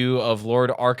debut of Lord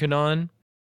Arcanon,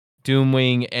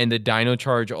 Doomwing, and the Dino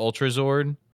Charge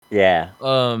Ultrazord. Yeah.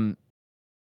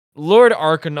 Lord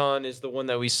Arcanon is the one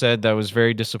that we said that was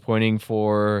very disappointing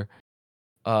for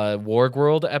Warg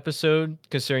World episode,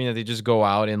 considering that they just go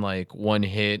out in like one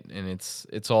hit and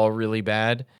it's all really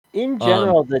bad. In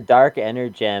general, the Dark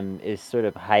Energem is sort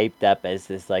of hyped up as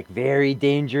this like very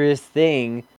dangerous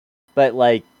thing, but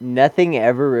like nothing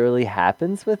ever really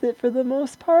happens with it for the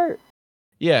most part.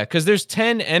 Yeah, because there's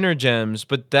 10 Energems,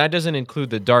 but that doesn't include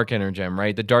the Dark Energem,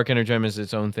 right? The Dark Energem is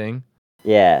its own thing.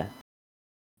 Yeah,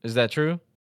 Is that true?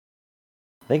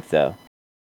 I think so.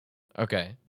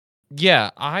 Okay.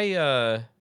 Yeah,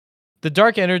 the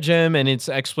Dark Energem and its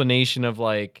explanation of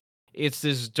like it's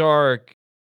this dark,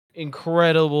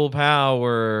 incredible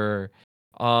power,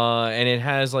 and it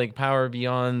has like power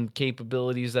beyond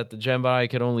capabilities that the Jedi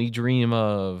could only dream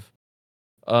of,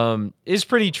 is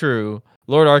pretty true.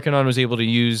 Lord Arcanon was able to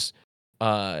use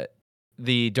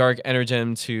the Dark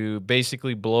Energem to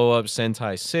basically blow up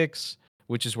Sentai 6,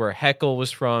 which is where Heckle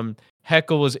was from.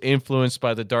 Heckle was influenced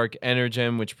by the Dark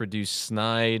Energem, which produced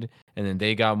Snide, and then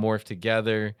they got morphed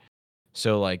together.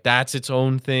 So like that's its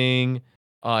own thing.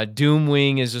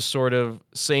 Doomwing is a sort of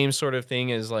same sort of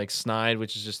thing as like Snide,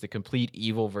 which is just the complete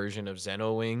evil version of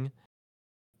Xenowing.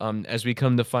 As we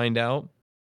come to find out,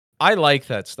 I like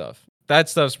that stuff. That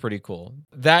stuff's pretty cool.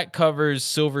 That covers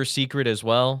Silver Secret as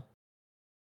well.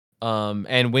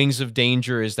 And Wings of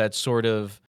Danger is that sort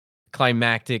of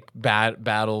climactic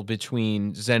battle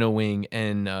between Xenowing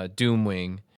and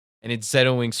Doomwing, and it's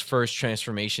Xenowing's first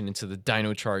transformation into the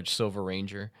Dino Charge Silver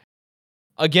Ranger.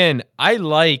 Again, I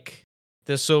like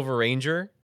the Silver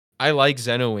Ranger. I like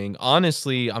Xenowing.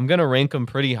 Honestly, I'm gonna rank him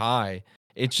pretty high.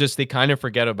 It's just they kind of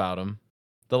forget about him.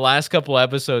 The last couple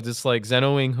episodes, it's like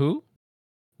Xenowing who?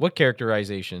 What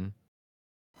characterization?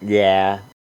 Yeah.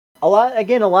 A lot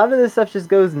of this stuff just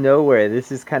goes nowhere.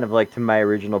 This is kind of like to my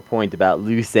original point about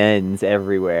loose ends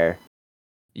everywhere.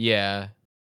 Yeah.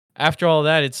 After all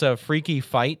that, it's a Freaky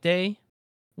Fight Day,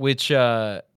 which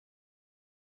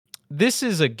this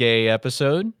is a gay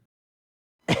episode.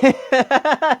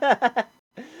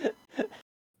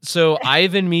 So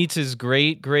Ivan meets his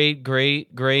great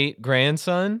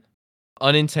grandson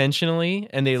unintentionally,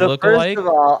 and they look alike. First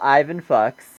of all, Ivan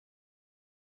fucks.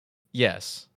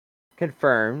 Yes.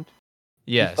 Confirmed.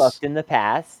 Yes. He fucked in the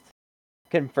past.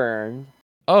 Confirmed.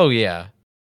 Oh yeah.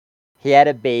 He had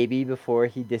a baby before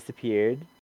he disappeared.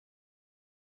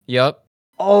 Yep.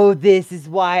 Oh, this is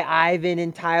why Ivan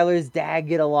and Tyler's dad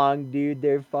get along, dude.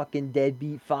 They're fucking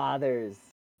deadbeat fathers.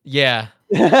 Yeah.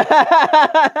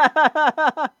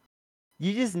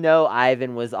 You just know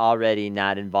Ivan was already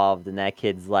not involved in that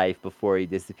kid's life before he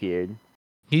disappeared.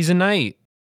 He's a knight.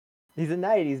 He's a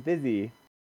knight. He's busy.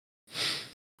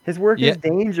 His work is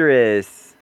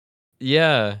dangerous.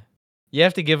 Yeah. You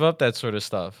have to give up that sort of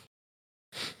stuff.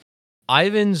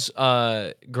 Ivan's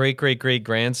great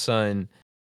grandson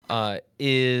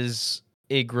is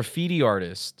a graffiti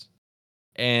artist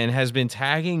and has been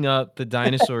tagging up the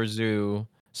dinosaur zoo.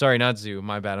 Sorry, not zoo.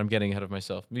 My bad. I'm getting ahead of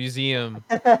myself. Museum.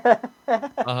 For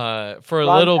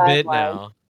a little bit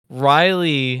now.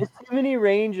 Riley. There's too many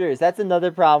rangers. That's another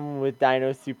problem with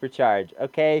Dino Supercharge.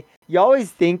 Okay, you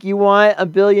always think you want a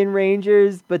billion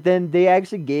rangers, but then they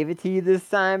actually gave it to you this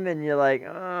time, and you're like,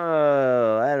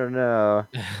 oh, I don't know.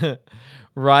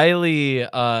 Riley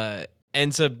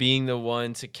ends up being the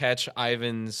one to catch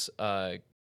Ivan's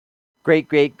great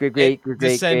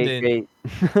descendant.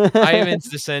 Ivan's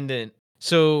descendant.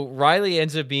 So Riley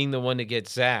ends up being the one to get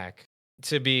Zach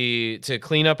to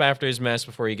clean up after his mess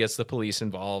before he gets the police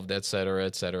involved, etc.,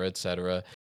 etc., etc.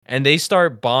 And they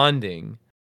start bonding.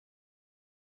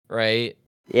 Right?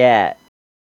 Yeah.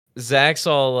 Zach's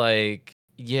all like,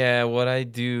 yeah, what I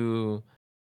do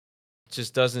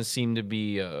just doesn't seem to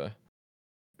be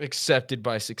accepted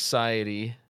by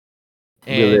society.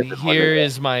 And here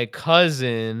is my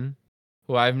cousin,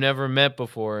 who I've never met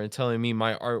before, and telling me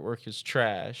my artwork is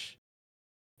trash.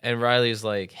 And Riley's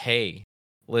like, hey,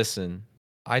 listen,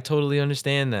 I totally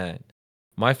understand that.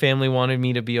 My family wanted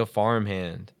me to be a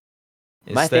farmhand.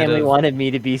 My family wanted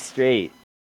me to be straight.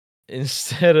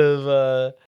 Instead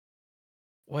of,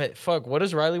 what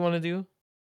does Riley want to do?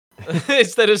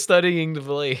 Instead of studying the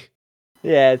blade.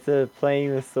 Yeah, it's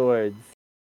playing with swords.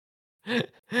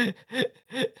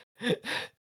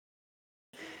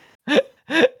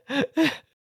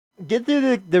 Get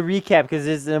through the recap, because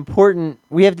there's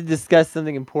we have to discuss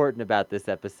something important about this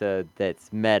episode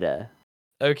that's meta.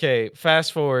 Okay,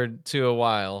 fast forward to a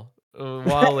while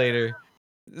later.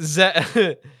 Zach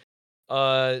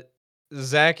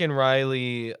and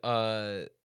Riley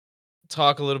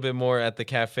talk a little bit more at the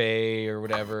cafe or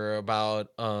whatever about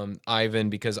Ivan,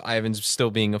 because Ivan's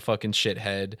still being a fucking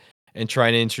shithead, and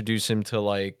trying to introduce him to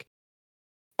like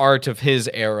art of his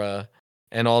era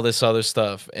and all this other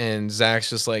stuff. And Zach's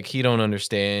just like, he don't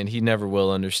understand. He never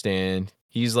will understand.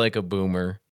 He's like a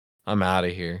boomer. I'm out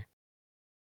of here.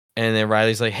 And then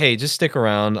Riley's like, hey, just stick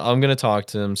around. I'm gonna talk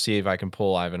to him, see if I can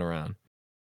pull Ivan around.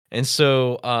 And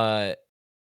so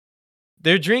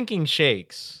they're drinking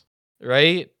shakes,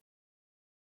 right?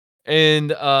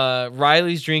 And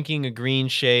Riley's drinking a green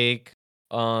shake.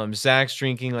 Zach's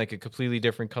drinking like a completely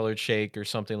different colored shake or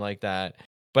something like that.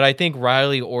 But I think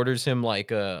Riley orders him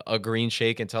like a green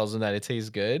shake and tells him that it tastes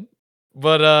good.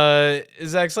 But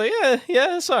Zach's like,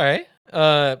 yeah, it's all right.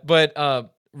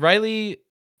 But Riley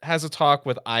has a talk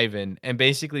with Ivan and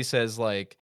basically says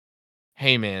like,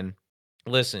 hey man,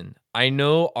 listen, I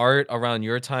know art around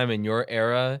your time and your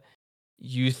era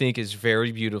you think is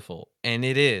very beautiful, and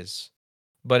it is.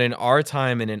 But in our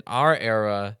time and in our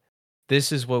era,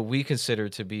 this is what we consider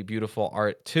to be beautiful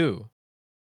art too.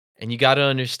 And you got to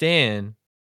understand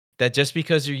that just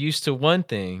because you're used to one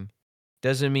thing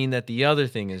doesn't mean that the other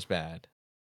thing is bad.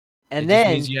 It And just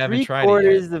then means you haven't tried it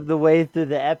yet. 3/4 of the way through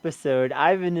the episode,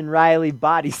 Ivan and Riley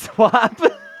body swap.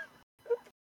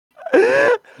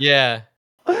 Yeah.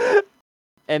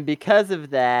 And because of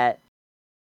that,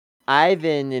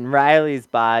 Ivan in Riley's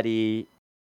body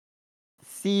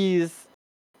sees,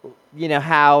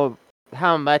 how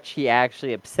much he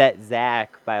actually upset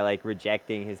Zach by like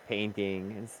rejecting his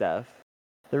painting and stuff.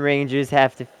 The Rangers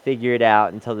have to figure it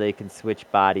out until they can switch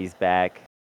bodies back.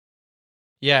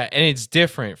 Yeah, and it's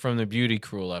different from the Beauty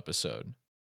Cruel episode.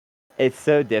 It's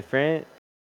so different.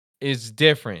 It's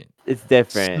different. It's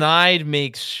different. Snide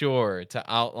makes sure to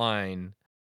outline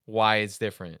why it's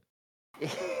different.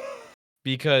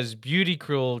 Because Beauty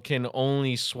Cruel can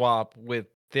only swap with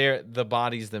the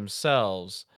bodies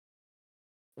themselves.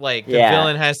 Like the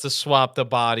villain has to swap the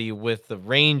body with the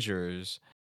Rangers,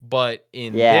 but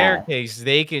in their case,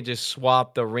 they can just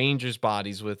swap the Rangers'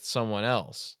 bodies with someone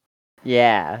else.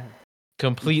 Yeah.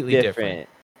 Completely different.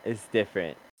 It's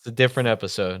different. It's a different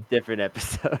episode. Different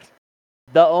episode.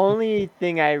 The only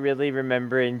thing I really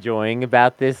remember enjoying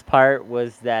about this part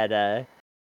was that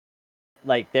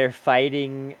like they're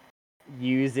fighting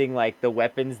using like the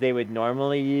weapons they would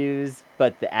normally use,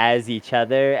 but as each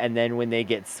other, and then when they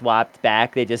get swapped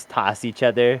back, they just toss each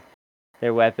other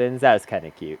their weapons. That was kind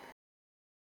of cute.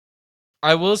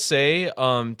 I will say,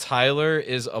 Tyler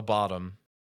is a bottom.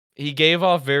 He gave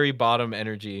off very bottom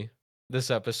energy this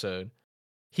episode.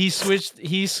 He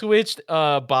switched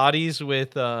bodies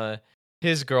with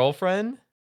his girlfriend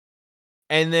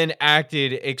and then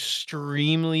acted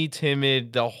extremely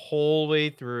timid the whole way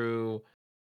through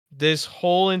this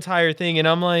whole entire thing. And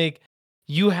I'm like,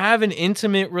 you have an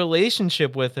intimate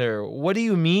relationship with her. What do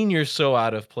you mean you're so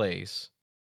out of place?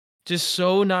 Just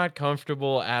so not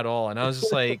comfortable at all. And I was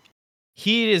just like,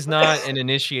 he is not an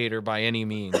initiator by any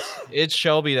means. It's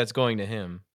Shelby that's going to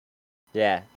him.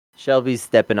 Yeah. Shelby's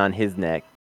stepping on his neck.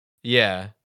 Yeah.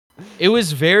 It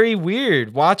was very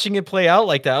weird watching it play out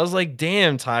like that. I was like,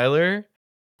 damn, Tyler.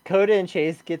 Coda and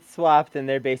Chase get swapped, and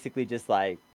they're basically just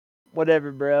like,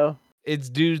 whatever, bro. It's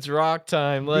dudes rock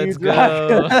time. Let's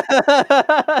go.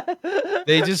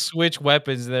 They just switch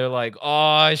weapons and they're like,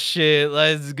 oh shit,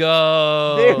 let's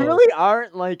go. They really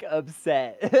aren't like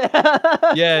upset.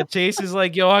 Yeah, Chase is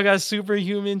like, yo, I got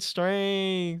superhuman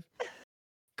strength.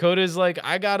 Coda's like,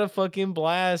 I got a fucking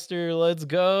blaster. Let's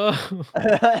go.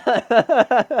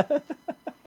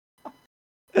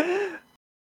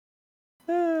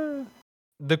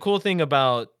 The cool thing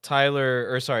about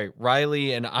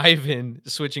Riley and Ivan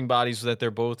switching bodies was that they're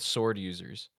both sword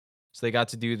users. So they got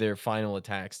to do their final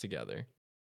attacks together.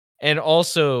 And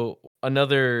also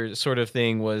another sort of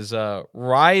thing was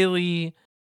Riley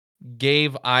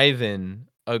gave Ivan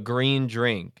a green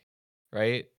drink,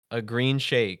 right? A green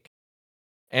shake.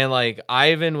 And like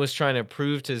Ivan was trying to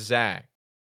prove to Zach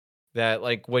that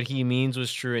like what he means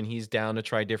was true and he's down to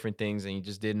try different things and he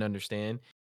just didn't understand.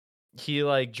 He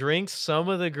like drinks some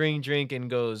of the green drink and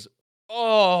goes,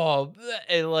 oh,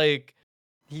 and like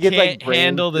he gets, can't like,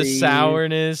 handle the freeze.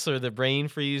 sourness or the brain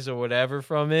freeze or whatever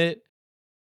from it.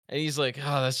 And he's like,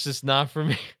 oh, that's just not for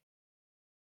me.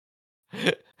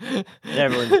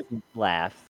 Everyone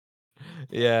laughs.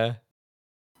 Yeah.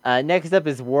 Next up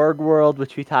is Warg World,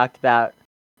 which we talked about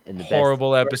in the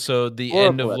horrible best episode. The horrible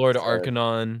end of Lord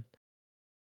episode.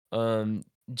 Arcanon.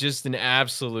 Just an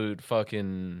absolute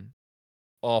fucking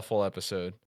awful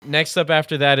episode. Next up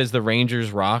after that is the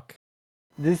Rangers Rock.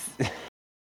 This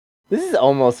is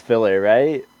almost filler,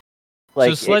 right?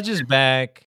 Like, so Sledge is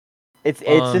back. It's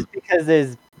just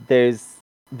because there's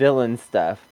villain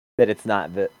stuff that it's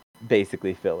not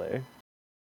basically filler.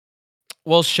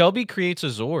 Well, Shelby creates a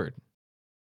Zord.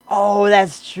 Oh,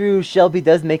 that's true. Shelby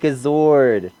does make a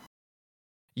Zord.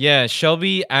 Yeah,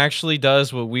 Shelby actually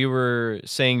does what we were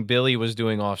saying Billy was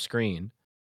doing off screen.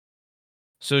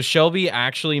 So Shelby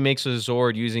actually makes a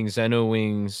Zord using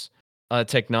Xenowing's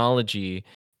technology,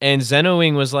 and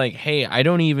Xenowing was like, "Hey, I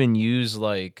don't even use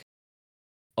like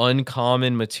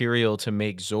uncommon material to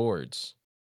make Zords."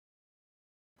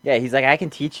 Yeah, he's like, I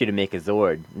can teach you to make a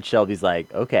Zord. And Shelby's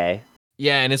like, okay.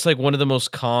 Yeah, and it's like one of the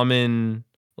most common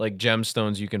like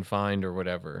gemstones you can find or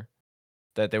whatever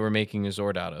that they were making a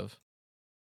Zord out of.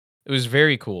 It was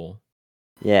very cool.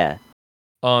 Yeah.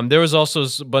 There was also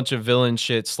a bunch of villain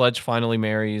shit. Sledge finally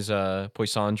marries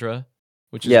Poisandra,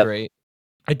 which is Yep. great.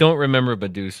 I don't remember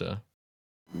Medusa.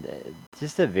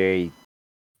 Just a very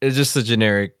It's just a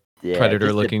generic predator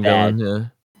just a looking villain. Yeah.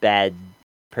 bad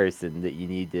person that you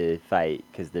need to fight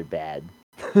because they're bad.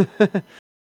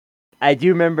 I do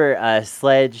remember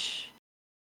Sledge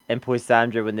and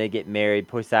Poisandra when they get married.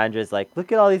 Poisandra's like,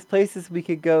 look at all these places we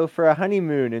could go for a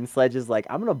honeymoon. And Sledge is like,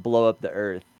 I'm going to blow up the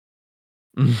earth.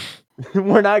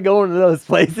 We're not going to those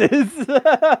places.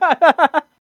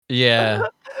 Yeah.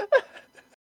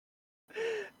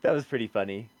 That was pretty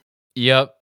funny.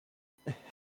 Yep.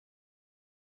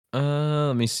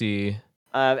 Let me see.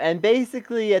 And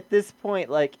basically at this point,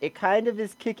 like, it kind of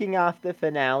is kicking off the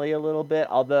finale a little bit,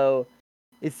 although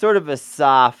it's sort of a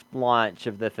soft launch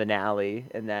of the finale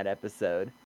in that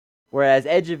episode. Whereas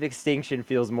Edge of Extinction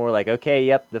feels more like, okay,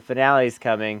 yep, the finale's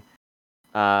coming.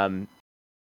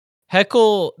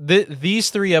 Heckle, these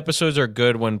 3 episodes are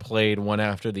good when played one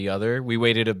after the other. We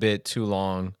waited a bit too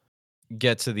long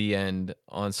get to the end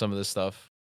on some of the stuff.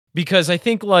 Because I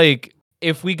think like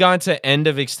if we got to End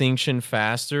of Extinction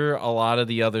faster, a lot of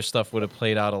the other stuff would have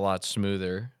played out a lot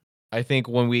smoother. I think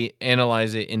when we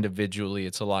analyze it individually,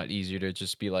 it's a lot easier to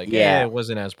just be like, yeah, it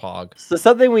wasn't as pog. So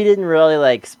something we didn't really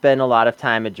like spend a lot of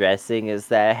time addressing is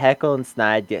that Heckle and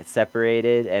Snide get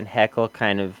separated, and Heckle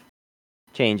kind of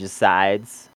changes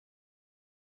sides.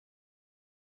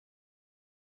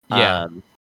 Yeah.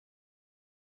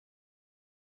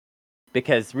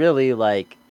 Because really,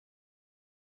 like,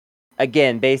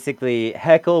 again, basically,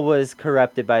 Heckle was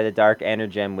corrupted by the Dark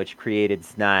Energem, which created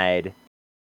Snide.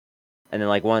 And then,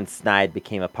 like, once Snide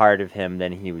became a part of him,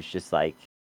 then he was just, like,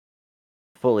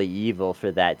 fully evil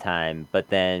for that time. But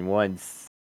then once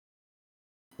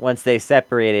they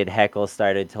separated, Heckle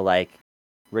started to, like,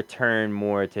 return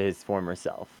more to his former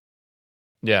self.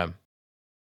 Yeah.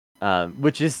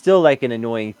 Which is still, like, an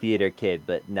annoying theater kid,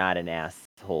 but not an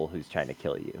asshole who's trying to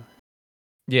kill you.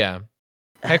 Yeah.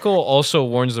 Heckle also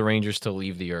warns the Rangers to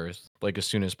leave the Earth, like, as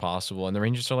soon as possible. And the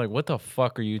Rangers are like, what the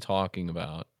fuck are you talking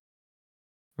about?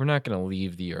 We're not going to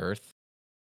leave the Earth.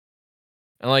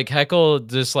 And, like, Heckle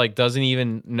just, like, doesn't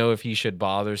even know if he should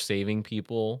bother saving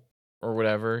people or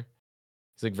whatever.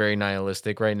 He's, like, very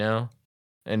nihilistic right now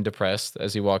and depressed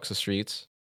as he walks the streets.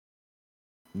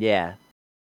 Yeah.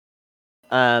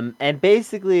 And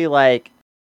basically, like,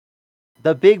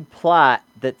 the big plot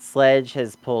that Sledge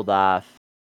has pulled off,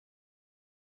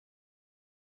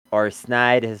 or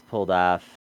Snide has pulled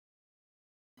off,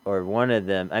 or one of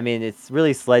them. I mean, it's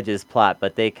really Sledge's plot,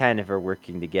 but they kind of are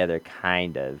working together,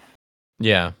 kind of.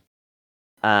 Yeah.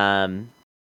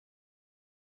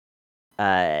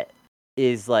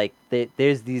 Is like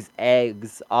there's these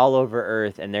eggs all over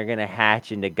Earth, and they're gonna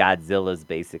hatch into Godzillas.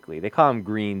 Basically, they call them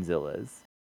Greenzillas,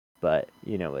 but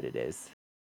you know what it is.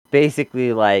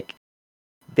 Basically, like,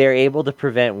 they're able to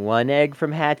prevent one egg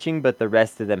from hatching, but the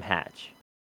rest of them hatch.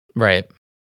 Right.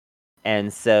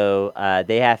 And so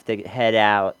they have to head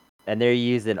out, and they're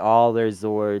using all their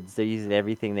Zords. They're using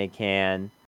everything they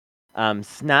can.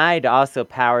 Snide also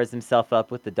powers himself up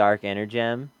with the Dark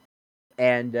Energem.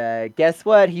 And guess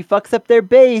what? He fucks up their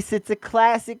base. It's a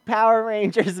classic Power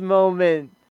Rangers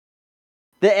moment.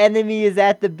 The enemy is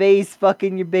at the base,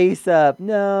 fucking your base up.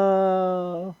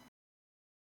 No.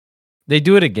 They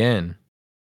do it again.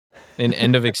 In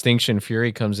End of Extinction,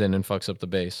 Fury comes in and fucks up the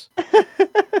base.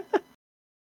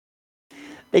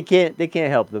 They can't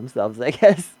help themselves, I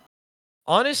guess.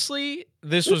 Honestly,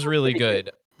 this was really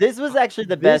good. This was actually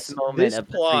the best moment of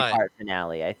the 3-part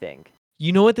finale, I think.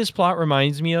 You know what this plot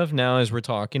reminds me of now as we're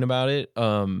talking about it?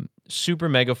 Super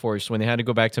Megaforce, when they had to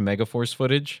go back to Megaforce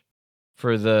footage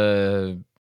for the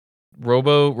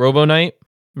Robo Knight.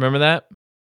 Remember that?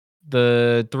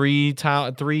 The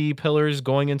three pillars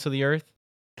going into the earth?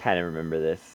 Kind of remember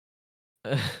this.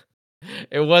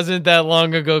 It wasn't that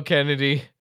long ago, Kennedy.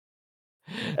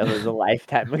 It was a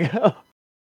lifetime ago.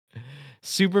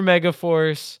 Super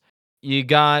Megaforce, you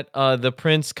got the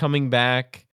prince coming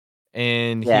back,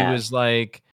 and he was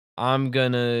like, I'm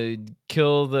gonna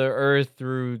kill the earth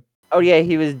through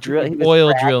he was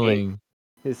oil drilling.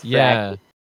 His Yeah. fracking.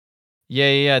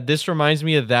 Yeah. This reminds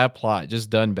me of that plot, just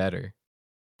done better.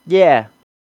 Yeah.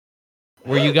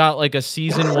 Where you got like a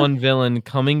season 1 villain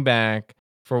coming back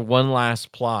for one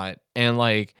last plot, and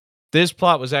like this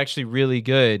plot was actually really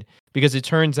good because it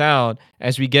turns out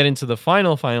as we get into the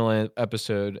final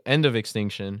episode, End of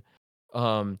Extinction,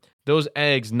 those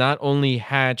eggs not only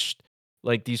hatched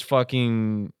like these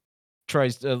fucking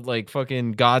like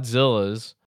fucking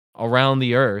Godzillas around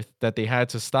the earth that they had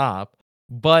to stop,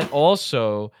 but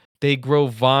also they grow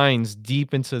vines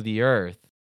deep into the earth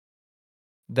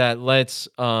that lets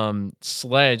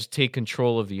Sledge take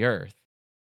control of the earth.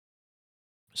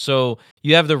 So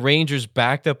you have the Rangers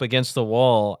backed up against the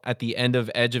wall at the end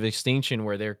of Edge of Extinction,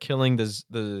 where they're killing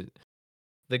the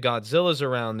Godzillas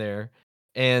around there,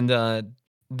 and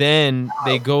then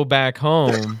they go back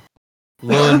home.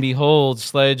 Lo and behold,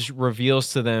 Sledge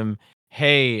reveals to them,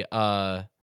 "Hey,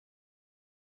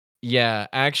 yeah,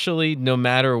 actually, no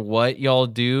matter what y'all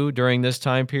do during this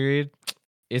time period,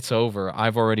 it's over.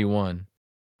 I've already won."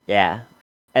 Yeah.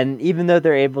 And even though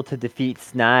they're able to defeat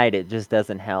Snide, it just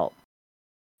doesn't help.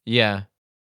 Yeah.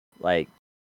 Like,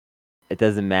 it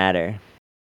doesn't matter.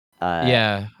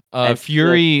 Yeah. And so,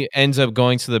 Fury ends up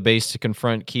going to the base to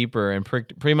confront Keeper and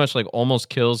pretty much like almost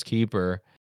kills Keeper.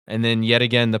 And then yet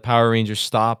again, the Power Rangers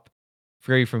stop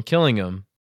Fury from killing him.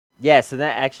 yeah, so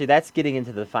that's getting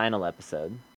into the final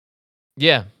episode.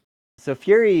 Yeah. So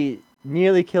Fury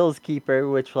nearly kills Keeper,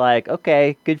 which, like,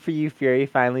 okay, good for you, Fury,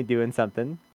 finally doing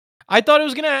something. I thought it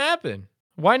was going to happen.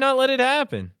 Why not let it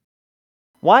happen?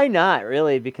 Why not,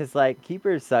 really? Because, like,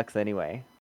 Keeper sucks anyway.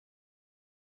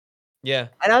 Yeah.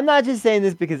 And I'm not just saying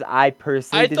this because I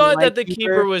personally I didn't thought like that the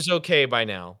Keeper was okay by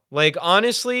now. Like,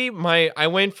 honestly, I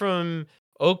went from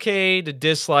okay to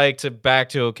dislike to back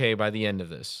to okay by the end of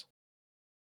this.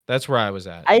 That's where I was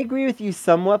at. I agree with you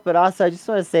somewhat, but also I just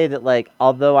want to say that, like,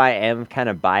 although I am kind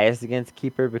of biased against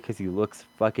Keeper because he looks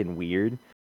fucking weird,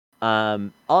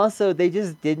 also they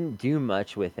just didn't do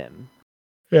much with him.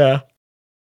 Yeah.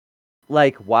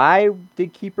 Like, why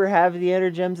did Keeper have the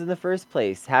Energems in the first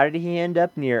place? How did he end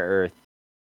up near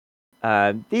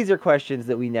Earth? These are questions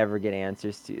that we never get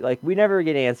answers to. Like, we never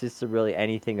get answers to really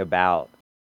anything about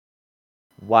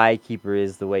why Keeper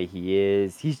is the way he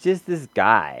is. He's just this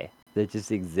guy that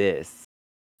just exists.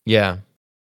 Yeah.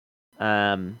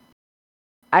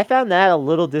 I found that a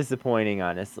little disappointing,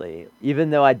 honestly. Even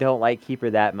though I don't like Keeper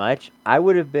that much, I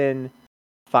would have been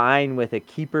fine with a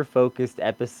Keeper-focused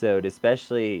episode,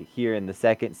 especially here in the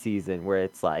second season, where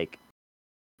it's like,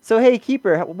 so hey,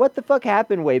 Keeper, what the fuck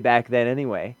happened way back then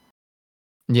anyway?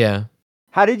 Yeah.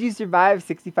 How did you survive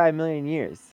 65 million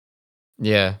years?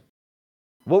 Yeah.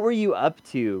 What were you up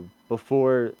to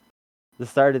before the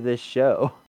start of this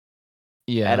show?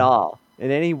 Yeah. At all,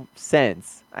 in any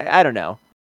sense? I don't know.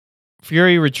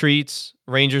 Fury retreats.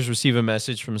 Rangers receive a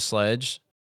message from Sledge.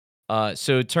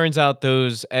 So it turns out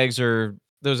those eggs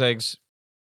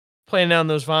playing down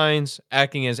those vines,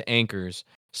 acting as anchors.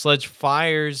 Sledge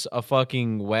fires a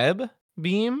fucking web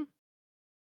beam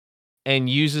and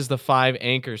uses the 5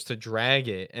 anchors to drag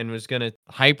it, and was gonna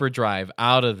hyperdrive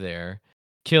out of there,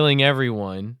 killing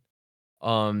everyone,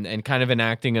 and kind of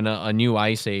enacting a new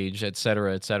ice age,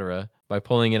 etc., by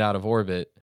pulling it out of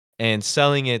orbit and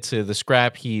selling it to the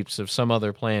scrap heaps of some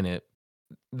other planet.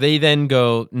 They then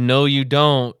go, "No, you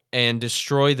don't," and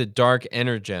destroy the Dark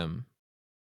Energem.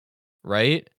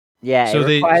 Right? Yeah, So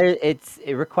they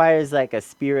it requires like a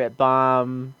spirit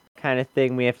bomb kind of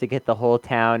thing. We have to get the whole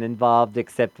town involved,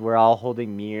 except we're all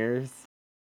holding mirrors.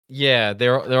 Yeah,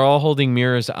 they're all holding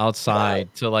mirrors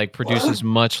outside to like produce as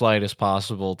much light as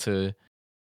possible to,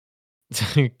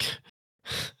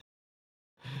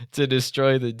 to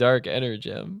destroy the Dark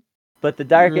Energem. But the You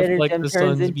dark reflect energem the turns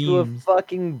sun's into a beams.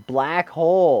 fucking black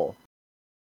hole.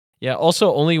 Yeah,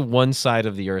 also only one side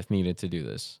of the earth needed to do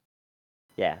this.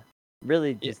 Yeah,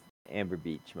 really Yeah. just Amber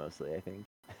Beach mostly, I think.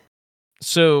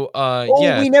 So, Oh,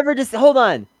 yeah. hold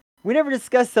on. We never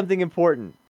discussed something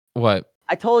important. What?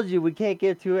 I told you we can't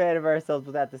get too ahead of ourselves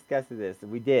without discussing this,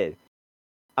 and we did.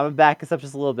 I'm gonna back us up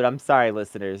just a little bit. I'm sorry,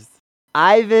 listeners.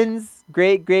 Ivan's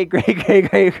great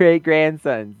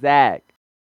grandson, Zach,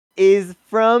 is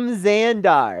from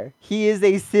Xandar. He is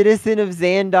a citizen of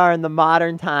Xandar in the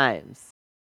modern times.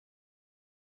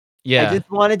 I Yeah. just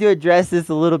wanted to address this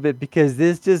a little bit because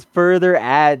this just further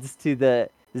adds to the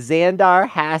Xandar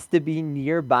has to be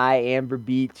nearby Amber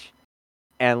Beach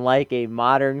and like a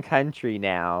modern country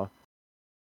now.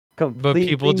 But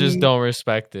people just Completely don't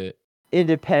respect it.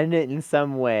 independent in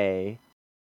some way.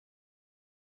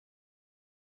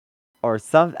 Or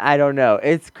some, I don't know.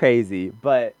 It's crazy,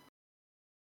 but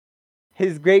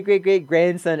his great great great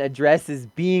grandson addresses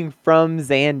being from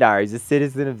Xandar. He's a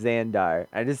citizen of Xandar.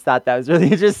 I just thought that was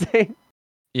really interesting.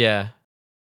 Yeah,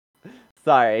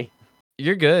 Sorry.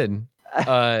 you're good.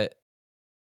 Uh,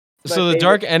 It's my so the favorite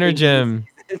Dark thing this Energem,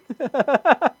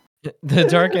 season. the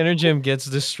Dark Energem gets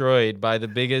destroyed by the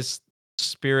biggest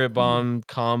Spirit Bomb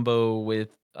combo with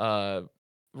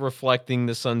reflecting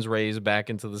the sun's rays back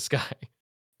into the sky.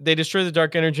 They destroy the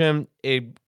Dark Energem. It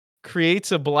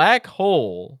creates a black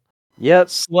hole. Yep.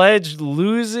 Sledge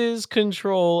loses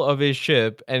control of his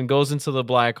ship and goes into the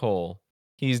black hole.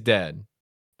 He's dead.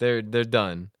 They're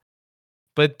done.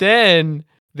 But then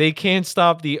they can't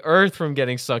stop the Earth from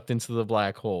getting sucked into the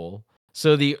black hole.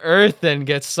 So the Earth then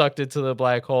gets sucked into the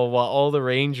black hole while all the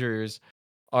Rangers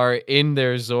are in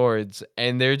their Zords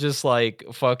and they're just like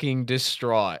fucking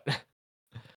distraught.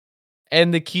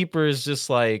 And the Keeper is just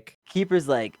like, Keeper's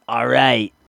like, all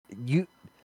right, you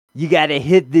gotta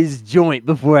hit this joint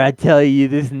before I tell you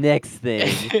this next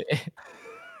thing.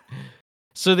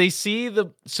 so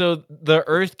the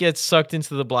Earth gets sucked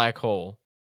into the black hole.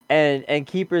 And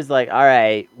Keeper's like, all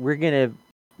right, we're gonna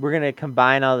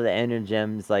combine all the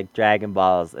energems like Dragon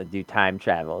Balls and do time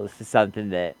travel. This is something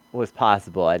that was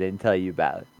possible. I didn't tell you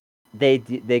about. They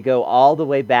go all the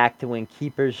way back to when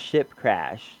Keeper's ship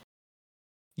crashed.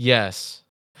 Yes.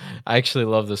 I actually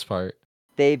love this part.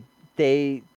 They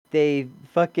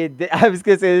fucking. I was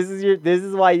gonna say this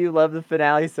is why you love the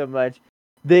finale so much.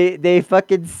 They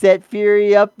fucking set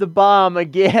Fury up the bomb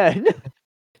again.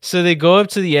 So they go up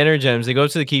to the Energems, they go up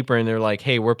to the Keeper, and they're like,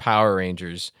 hey, we're Power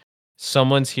Rangers.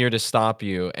 Someone's here to stop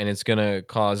you, and it's going to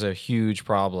cause a huge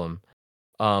problem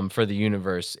for the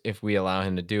universe if we allow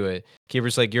him to do it.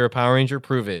 Keeper's like, you're a Power Ranger,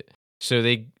 prove it. So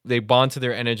they bond to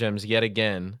their Energems yet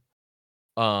again.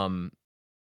 And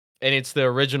it's the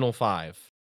original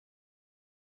 5.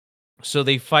 So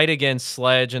they fight against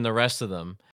Sledge and the rest of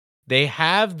them. They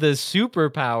have the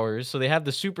superpowers, so they have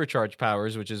the supercharged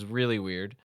powers, which is really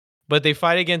weird. But they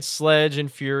fight against Sledge and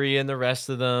Fury and the rest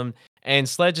of them. And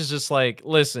Sledge is just like,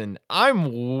 listen,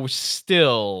 I'm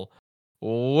still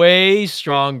way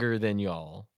stronger than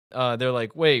y'all. They're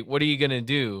like, wait, what are you going to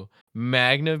do?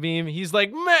 Magna Beam? He's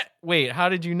like, wait, how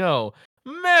did you know?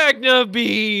 Magna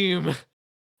Beam!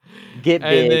 Get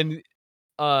And big.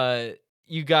 then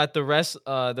you got the rest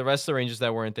of the Rangers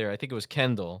that weren't there. I think it was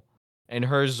Kendall and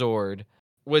her Zord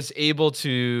was able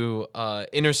to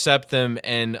intercept them,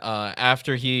 and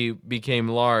after he became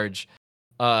large,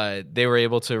 they were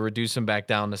able to reduce him back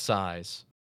down to size.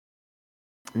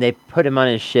 And they put him on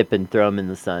his ship and throw him in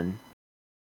the sun.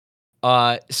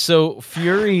 So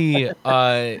Fury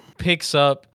picks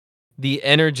up the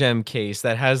Energem case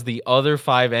that has the other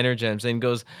 5 Energems and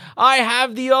goes, I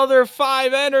have the other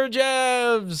 5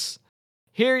 Energems!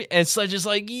 Here, and Sledge is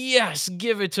like, yes,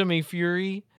 give it to me,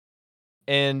 Fury.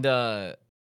 And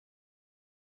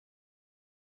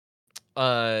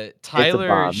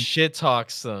Tyler shit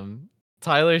talks them.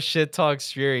 Tyler shit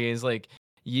talks Fury and is like,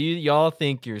 y'all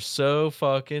think you're so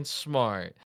fucking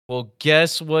smart. Well,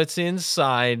 guess what's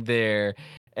inside there?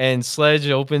 And Sledge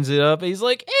opens it up and he's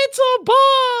like, it's a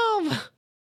bomb!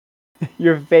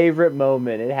 Your favorite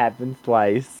moment. It happens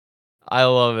twice. I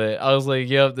love it. I was like,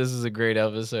 yep, this is a great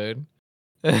episode.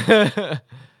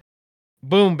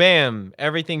 Boom, bam.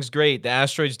 Everything's great. The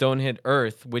asteroids don't hit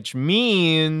Earth, which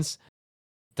means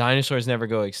dinosaurs never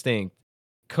go extinct.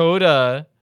 Koda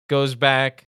goes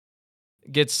back,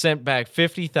 gets sent back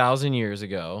 50,000 years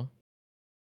ago.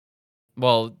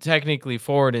 Well, technically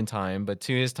forward in time, but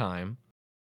to his time.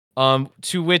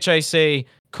 To which I say,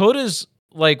 Koda's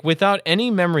like, without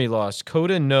any memory loss,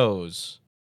 Koda knows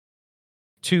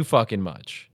too fucking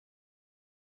much.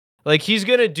 Like, he's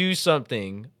gonna do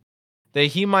something that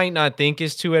he might not think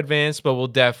is too advanced, but will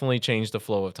definitely change the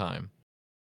flow of time.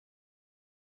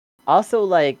 Also,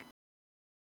 like,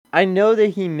 I know that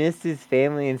he missed his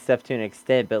family and stuff to an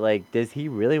extent, but, like, does he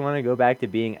really want to go back to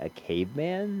being a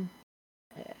caveman?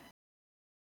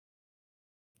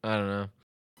 I don't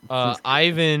know.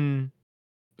 Ivan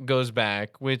goes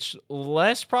back, which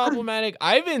less problematic.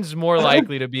 Ivan's more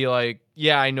likely to be like,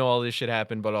 yeah, I know all this shit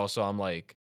happened, but also I'm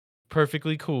like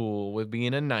perfectly cool with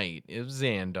being a knight of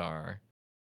Xandar.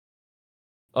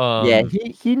 Yeah,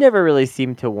 he never really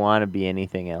seemed to want to be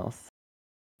anything else.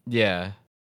 Yeah.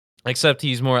 Except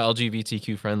he's more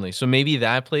LGBTQ friendly. So maybe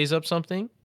that plays up something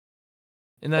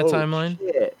in that timeline.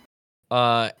 Shit.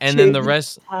 And then the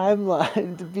rest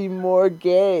timeline to be more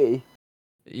gay.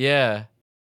 Yeah.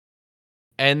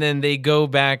 And then they go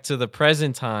back to the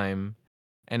present time,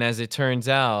 and as it turns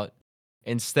out,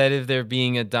 instead of there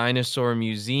being a dinosaur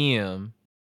museum,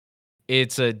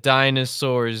 it's a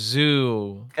dinosaur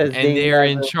zoo, and they're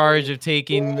in charge of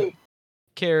taking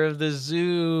Care of the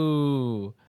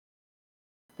zoo.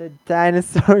 The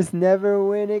dinosaurs never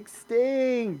went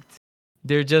extinct.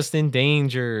 They're just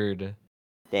endangered.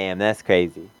 Damn, that's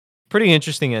crazy. Pretty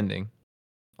interesting ending.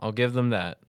 I'll give them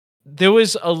that. There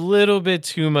was a little bit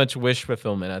too much wish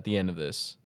fulfillment at the end of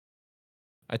this.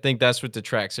 I think that's what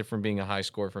detracts it from being a high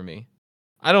score for me.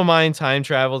 I don't mind time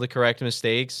travel to correct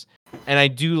mistakes, and I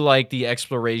do like the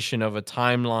exploration of a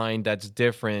timeline that's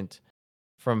different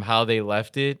from how they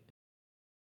left it.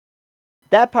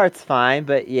 That part's fine,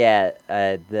 but yeah,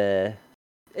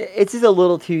 it's just a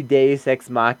little too Deus Ex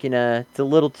Machina. It's a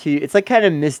little too. It's like kind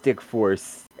of Mystic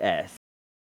Force-esque.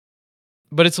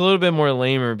 But it's a little bit more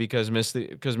lamer because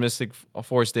Mystic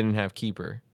Force didn't have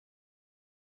Keeper.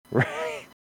 Right.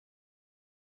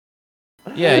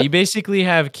 Yeah, you basically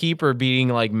have Keeper beating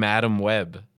like Madam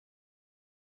Web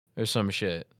or some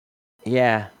shit.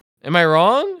 Yeah. Am I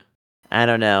wrong? I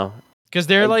don't know. Because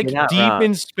they're You're like not deep wrong.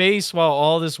 in space while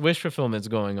all this wish fulfillment's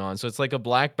going on. So it's like a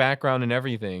black background and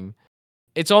everything.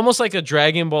 It's almost like a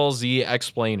Dragon Ball Z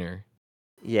explainer.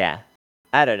 Yeah.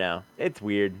 I don't know. It's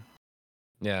weird.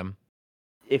 Yeah.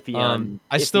 Iffy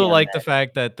I still on like the that.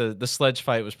 fact that the sledge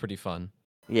fight was pretty fun.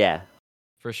 Yeah.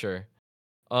 For sure.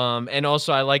 And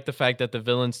also I like the fact that the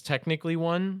villains technically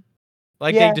won.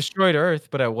 Like they Yeah. destroyed Earth,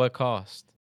 but at what cost?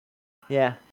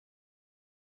 Yeah.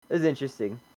 It was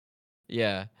interesting.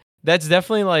 Yeah. That's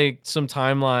definitely like some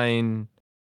timeline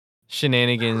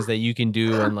shenanigans that you can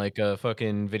do in like a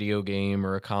fucking video game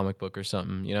or a comic book or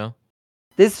something, you know?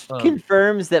 This Um,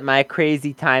 confirms that my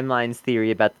crazy timelines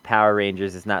theory about the Power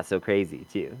Rangers is not so crazy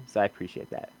too. So I appreciate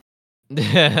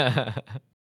that.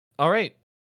 All right.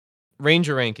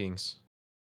 Ranger rankings.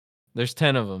 There's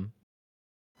 10 of them.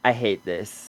 I hate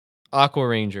this. Aqua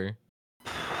Ranger.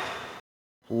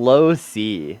 Low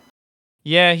C.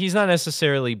 Yeah, he's not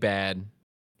necessarily bad.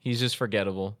 He's just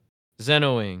forgettable.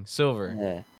 Xenowing, Silver.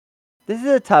 Yeah. This is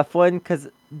a tough one because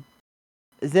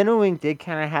Xenowing did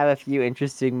kind of have a few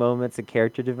interesting moments of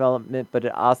character development, but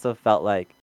it also felt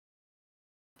like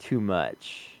too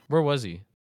much. Where was he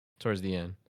towards the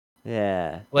end?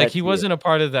 Yeah. Like That he too. wasn't a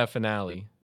part of that finale.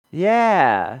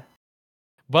 Yeah.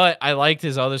 But I liked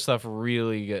his other stuff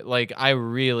really good. Like I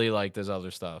really liked his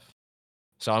other stuff.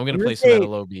 So I'm gonna I'm gonna place him at a say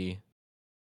low B.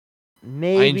 I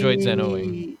enjoyed Xenowing.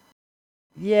 maybe.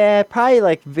 Yeah, probably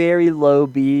like very low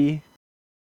B.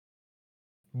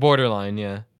 Borderline,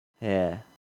 yeah. Yeah.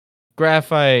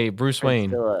 Graphite, Bruce Prince Wayne.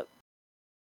 Philip.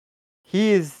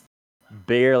 He's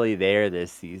barely there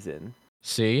this season.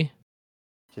 See?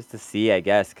 Just to see, I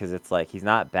guess, because it's like he's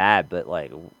not bad, but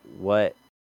like, what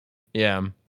Yeah.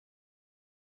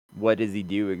 does he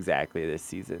do exactly this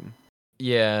season?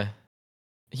 Yeah.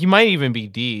 He might even be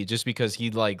D just because he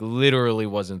like literally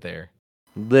wasn't there.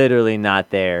 Literally not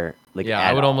there. Like Yeah, I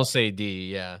at would all. almost say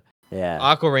D, yeah. Yeah.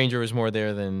 Aqua Ranger was more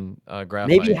there than Graphite.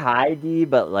 Maybe high D,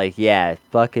 but like, yeah,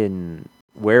 fucking.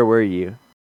 Where were you?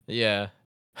 Yeah.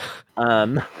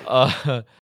 I'm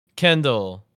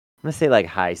Kendall. gonna say like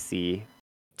high C.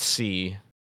 C.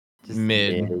 Just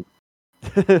Mid.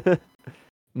 mid.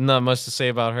 Not much to say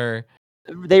about her.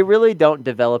 They really don't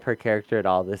develop her character at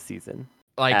all this season.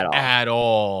 Like At all. at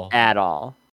all. At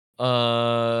all.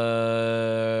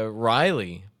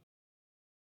 Riley.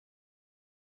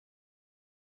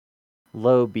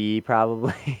 Low B,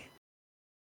 probably.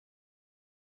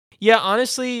 Yeah,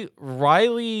 honestly,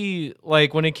 Riley,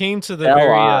 like when it came to the Fell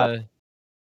very off.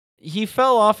 he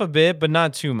fell off a bit, but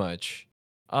not too much.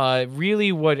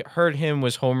 Really what hurt him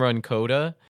was home run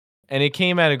Coda, and it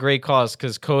came at a great cost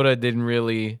because Coda didn't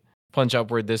really punch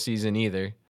upward this season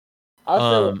either.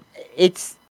 Also,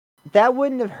 it's that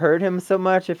wouldn't have hurt him so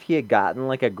much if he had gotten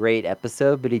like a great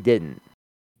episode, but he didn't.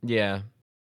 Yeah.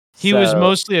 He was So,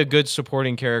 mostly a good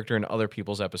supporting character in other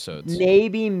people's episodes.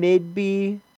 maybe mid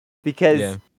B because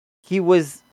Yeah. he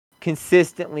was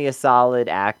consistently a solid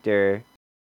actor.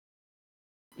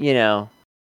 You know,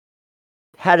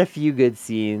 had a few good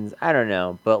scenes. I don't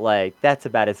know, but like that's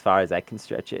about as far as I can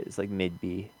stretch it. It's like mid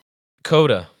B.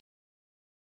 Coda.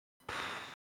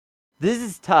 This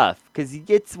is tough because he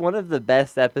gets one of the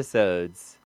best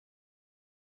episodes,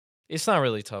 It's not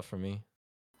really tough for me.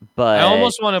 but I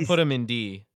almost want to put him in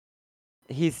D.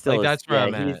 he's still Like, that's where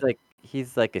I'm he's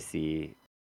at. like a C.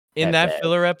 In at that best.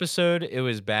 filler episode, it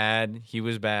was bad. He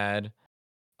was bad.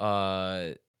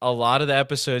 A lot of the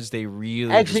episodes they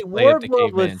really Actually, just play up the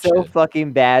Warworld was caveman so shit.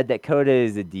 fucking bad that Coda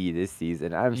is a D this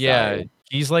season. I'm Yeah, sorry.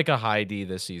 he's like a high D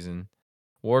this season.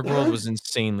 Warworld was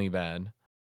insanely bad.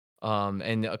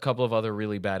 And a couple of other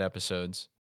really bad episodes.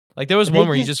 Like there was They one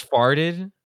where he just- just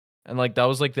farted, and like that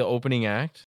was like the opening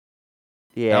act.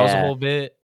 Yeah, That was a whole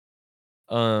bit.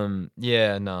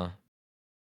 Yeah, nah.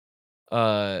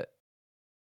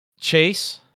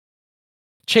 Chase.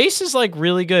 Chase is like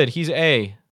really good. He's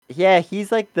A. Yeah,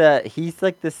 he's like the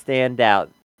standout,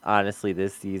 honestly,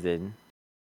 this season.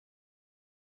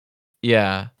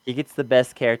 Yeah. He gets the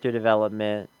best character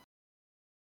development,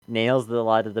 nails a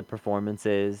lot of the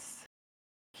performances.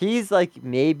 He's like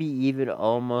maybe even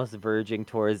almost verging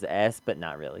towards S, but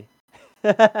not really.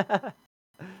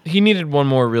 He needed one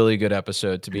more really good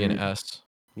episode to be an S.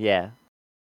 Yeah.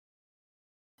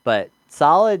 But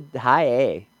solid high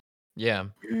A. Yeah.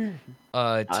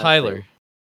 Honestly. Tyler.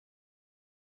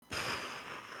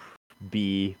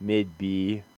 B, mid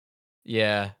B.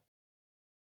 Yeah.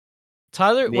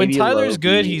 Tyler, when Maybe Tyler's low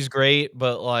good, B. he's great,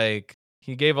 but like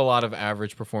he gave a lot of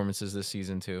average performances this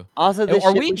season too. Also, the Are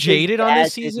shit we with his jaded on dad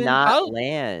this did season? not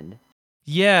land.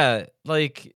 Yeah,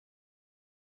 like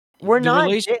We're the not.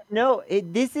 relation. No,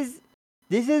 this is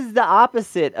the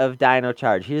opposite of Dino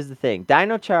Charge. Here's the thing: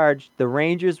 Dino Charge, the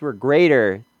Rangers were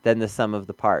greater than the sum of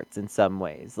the parts in some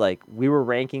ways. Like we were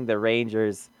ranking the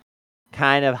Rangers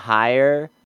kind of higher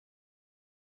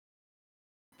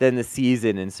than the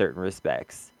season in certain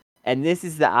respects, and this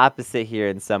is the opposite here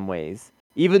in some ways.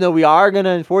 Even though we are gonna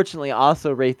unfortunately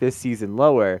also rate this season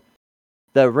lower,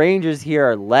 the Rangers here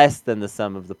are less than the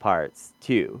sum of the parts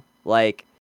too. Like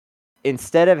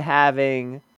instead of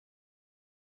having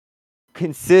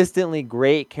consistently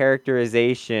great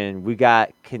characterization, we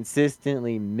got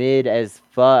consistently mid as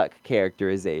fuck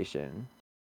characterization.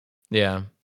 Yeah,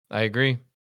 I agree.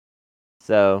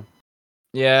 So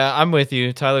Yeah, I'm with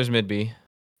you. Tyler's mid B.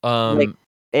 like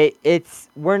it's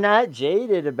we're not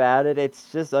jaded about it.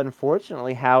 It's just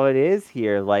unfortunately how it is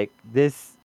here. Like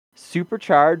this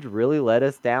Supercharge really let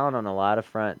us down on a lot of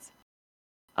fronts.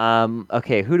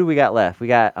 Okay, who do we got left? We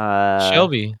got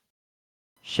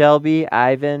Shelby,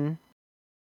 Ivan.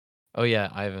 Oh yeah,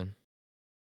 Ivan.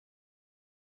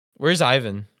 Where's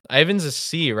Ivan? Ivan's a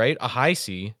C, right? A high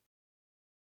C.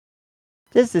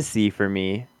 Just a C for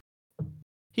me.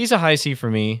 He's a high C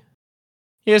for me.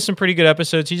 He has some pretty good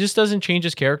episodes. He just doesn't change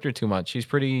his character too much. He's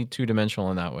pretty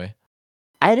two-dimensional in that way.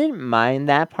 I didn't mind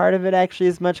that part of it actually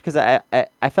as much because I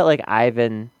felt like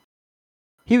Ivan,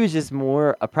 he was just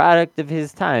more a product of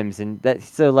his times, and that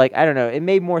so like I don't know, it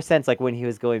made more sense like when he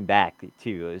was going back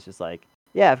too. It was just like,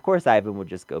 yeah, of course Ivan would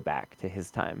just go back to his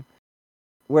time.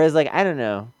 Whereas like I don't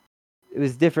know, it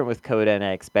was different with Coda, and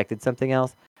I expected something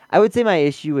else. I would say my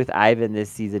issue with Ivan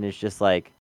this season is just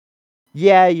like,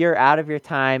 yeah, you're out of your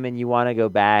time and you want to go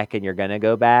back and you're gonna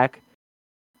go back,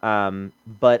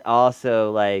 but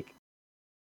also like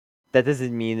that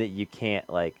doesn't mean that you can't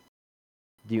like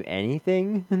do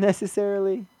anything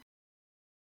necessarily.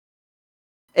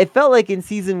 It felt like in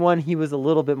season 1 he was a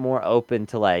little bit more open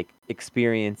to like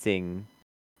experiencing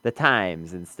the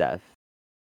times and stuff.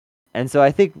 And so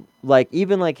I think like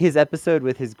even like his episode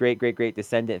with his great great great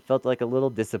descendant felt like a little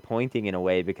disappointing in a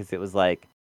way because it was like,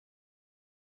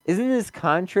 isn't this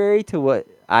contrary to what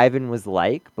Ivan was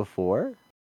like before?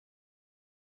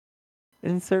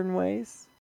 In certain ways.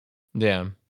 Yeah.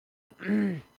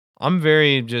 I'm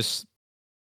very just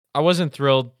I wasn't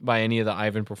thrilled by any of the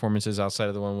Ivan performances outside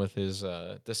of the one with his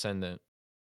descendant.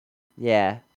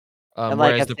 Yeah. And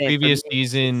like Whereas I'm the saying, for previous me,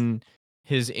 season,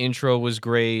 his intro was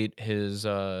great. His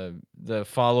the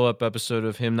follow-up episode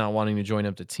of him not wanting to join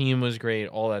up the team was great.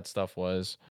 All that stuff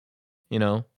was, you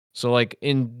know. So like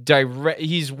in direct,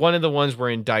 he's one of the ones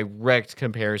where in direct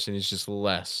comparison is just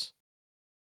less.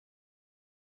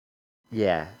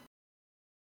 yeah.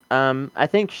 I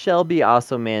think Shelby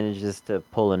also manages to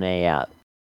pull an A out.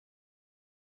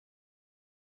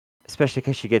 Especially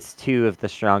because she gets 2 of the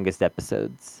strongest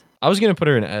episodes. I was gonna put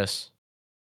her in S.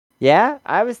 Yeah,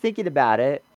 I was thinking about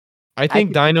it. I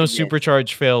think Dino could see it.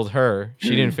 Supercharge failed her. She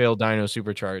didn't fail Dino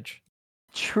Supercharge.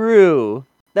 True.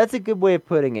 That's a good way of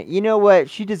putting it. You know what?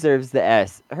 She deserves the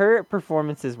S. Her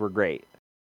performances were great.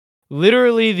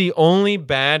 Literally the only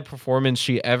bad performance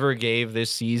she ever gave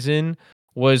this season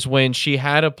was when she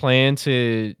had a plan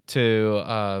to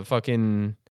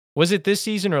fucking, was it this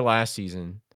season or last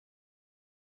season?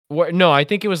 No, I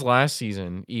think it was last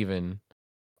season even.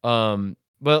 But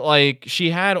like she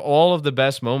had all of the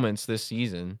best moments this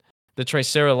season. The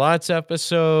Triceratops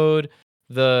episode,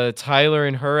 the Tyler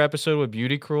and her episode with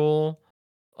Beauty Cruel.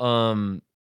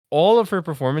 All of her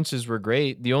performances were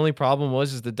great. The only problem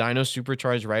was the Dino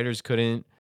Supercharged writers couldn't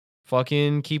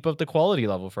fucking keep up the quality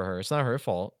level for her. It's not her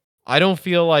fault. I don't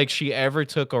feel like she ever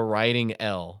took a writing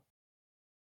L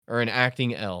or an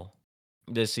acting L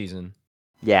this season.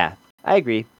 Yeah, I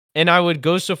agree. And I would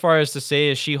go so far as to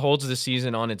say she holds the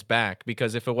season on its back,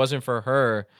 because if it wasn't for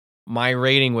her, my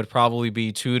rating would probably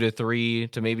be 2 to 3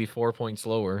 to maybe 4 points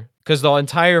lower. Because the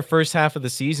entire first half of the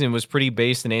season was pretty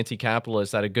based and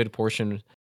anti-capitalist at a good portion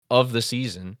of the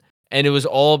season, and it was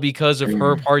all because of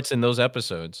her parts in those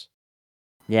episodes.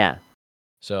 Yeah.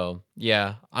 So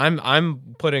yeah, I'm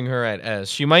putting her at S.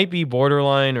 She might be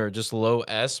borderline or just low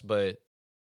S, but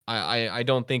I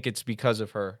don't think it's because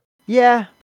of her. Yeah.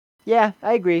 Yeah,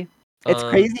 I agree. It's Um,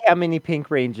 crazy how many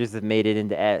Pink Rangers have made it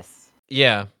into S.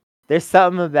 yeah, There's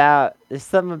something about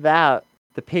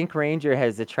the Pink Ranger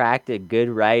has attracted good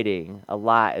writing a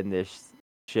lot in this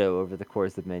show over the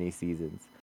course of many seasons.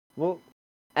 Well,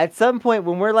 at some point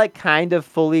when we're like kind of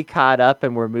fully caught up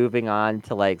and we're moving on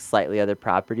to like slightly other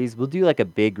properties, we'll do like a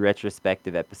big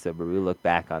retrospective episode where we look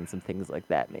back on some things like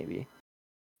that maybe.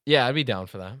 yeah, I'd be down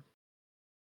for that.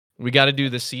 We got to do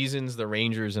the seasons, the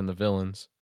Rangers, and the villains.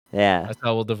 Yeah. That's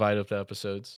how we'll divide up the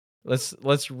episodes.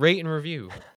 Let's rate and review.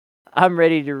 I'm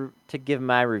ready to give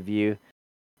my review.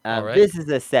 All right. This is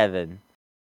a 7.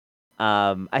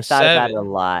 I thought about it a 7.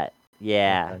 lot.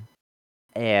 Yeah. Okay.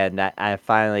 And I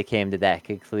finally came to that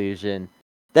conclusion.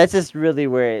 That's just really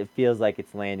where it feels like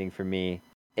it's landing for me.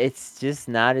 It's just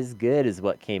not as good as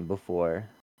what came before.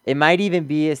 It might even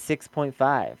be a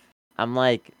 6.5. I'm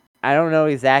like, I don't know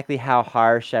exactly how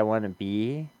harsh I want to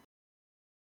be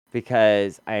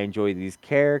because I enjoy these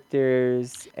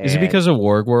characters. Is it because of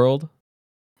Warg World?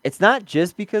 It's not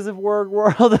just because of Warg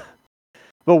World,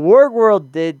 but Warg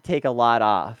World did take a lot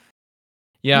off.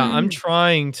 Yeah, I'm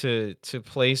trying to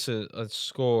place a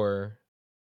score,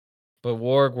 but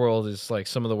Warg World is like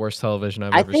some of the worst television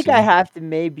I've ever I think seen. I have to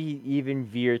maybe even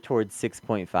veer towards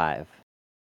 6.5.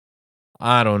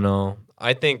 I don't know.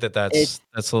 I think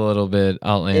that's a little bit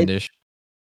outlandish.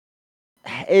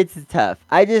 It's tough.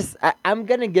 I'm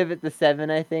gonna give it the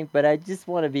 7, I think, but I just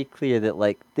want to be clear that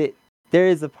like there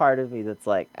is a part of me that's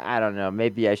like, I don't know,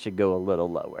 maybe I should go a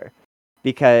little lower,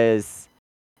 because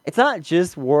it's not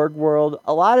just Warg World.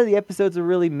 A lot of the episodes are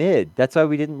really mid. That's why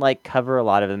we didn't like cover a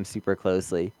lot of them super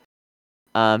closely.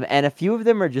 And a few of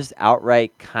them are just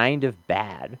outright kind of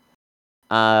bad.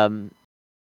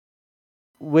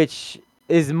 Which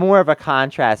is more of a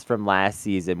contrast from last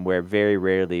season, where very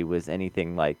rarely was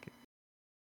anything like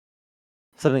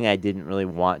something I didn't really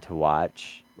want to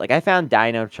watch. Like, I found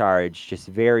Dino Charge just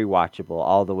very watchable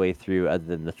all the way through, other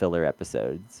than the filler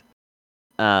episodes.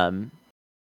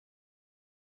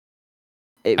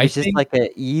 It was just like an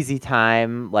easy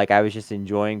time. Like, I was just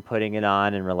enjoying putting it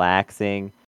on and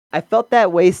relaxing. I felt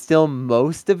that way still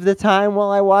most of the time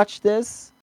while I watched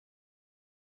this.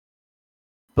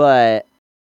 But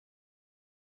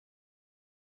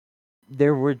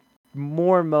there were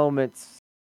more moments,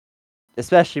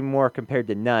 especially more compared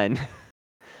to none.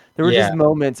 There were just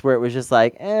moments where it was just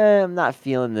like, I'm not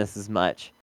feeling this as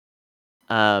much.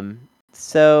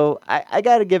 So I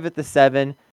gotta give it the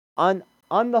 7.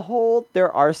 On the whole,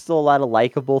 there are still a lot of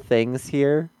likable things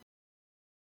here.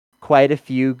 Quite a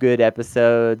few good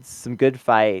episodes, some good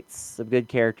fights, some good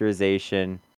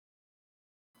characterization.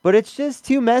 But it's just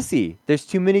too messy. There's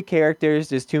too many characters,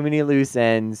 there's too many loose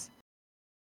ends.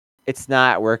 It's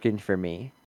not working for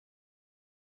me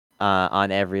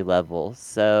on every level.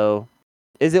 So,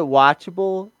 is it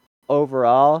watchable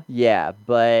overall? Yeah,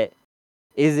 but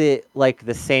is it like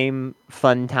the same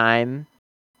fun time?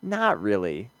 Not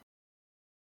really.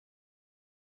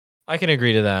 I can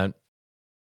agree to that.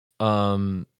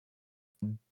 Dino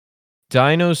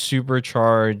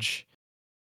Supercharge,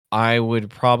 I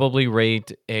would probably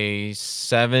rate a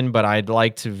 7, but I'd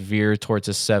like to veer towards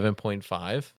a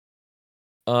 7.5.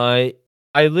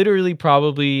 I literally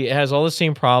probably, it has all the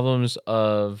same problems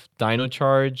of Dino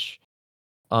Charge,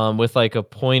 with like a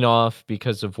point off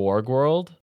because of Warg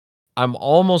World. I'm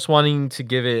almost wanting to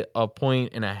give it a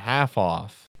 1.5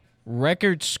 off.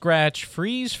 Record scratch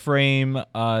freeze frame.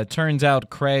 Turns out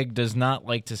Craig does not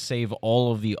like to save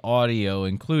all of the audio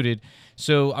included,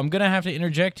 so I'm gonna have to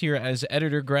interject here as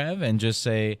editor Grav and just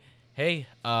say, hey,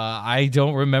 I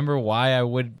don't remember why I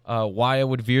would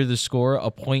veer the score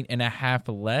a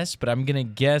 1.5 less, but I'm gonna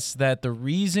guess that the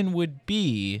reason would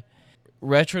be,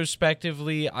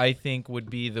 retrospectively, I think would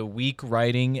be the weak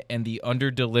writing and the under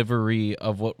delivery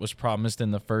of what was promised in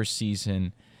the first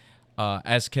season.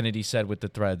 As Kennedy said with the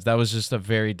threads, that was just a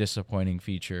very disappointing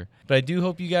feature. But I do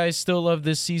hope you guys still love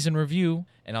this season review,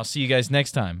 and I'll see you guys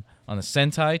next time on the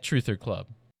Sentai Truther Club.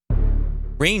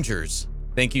 Rangers,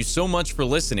 thank you so much for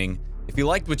listening. If you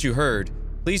liked what you heard,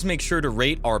 please make sure to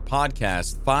rate our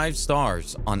podcast 5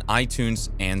 stars on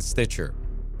iTunes and Stitcher.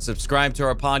 Subscribe to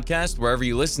our podcast wherever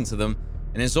you listen to them,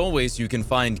 and as always, you can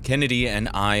find Kennedy and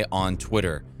I on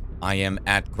Twitter. I am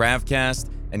at Gravcast,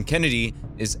 and Kennedy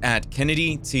is at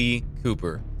Kennedy T.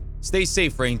 Cooper. Stay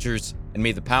safe, Rangers, and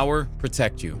may the power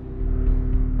protect you.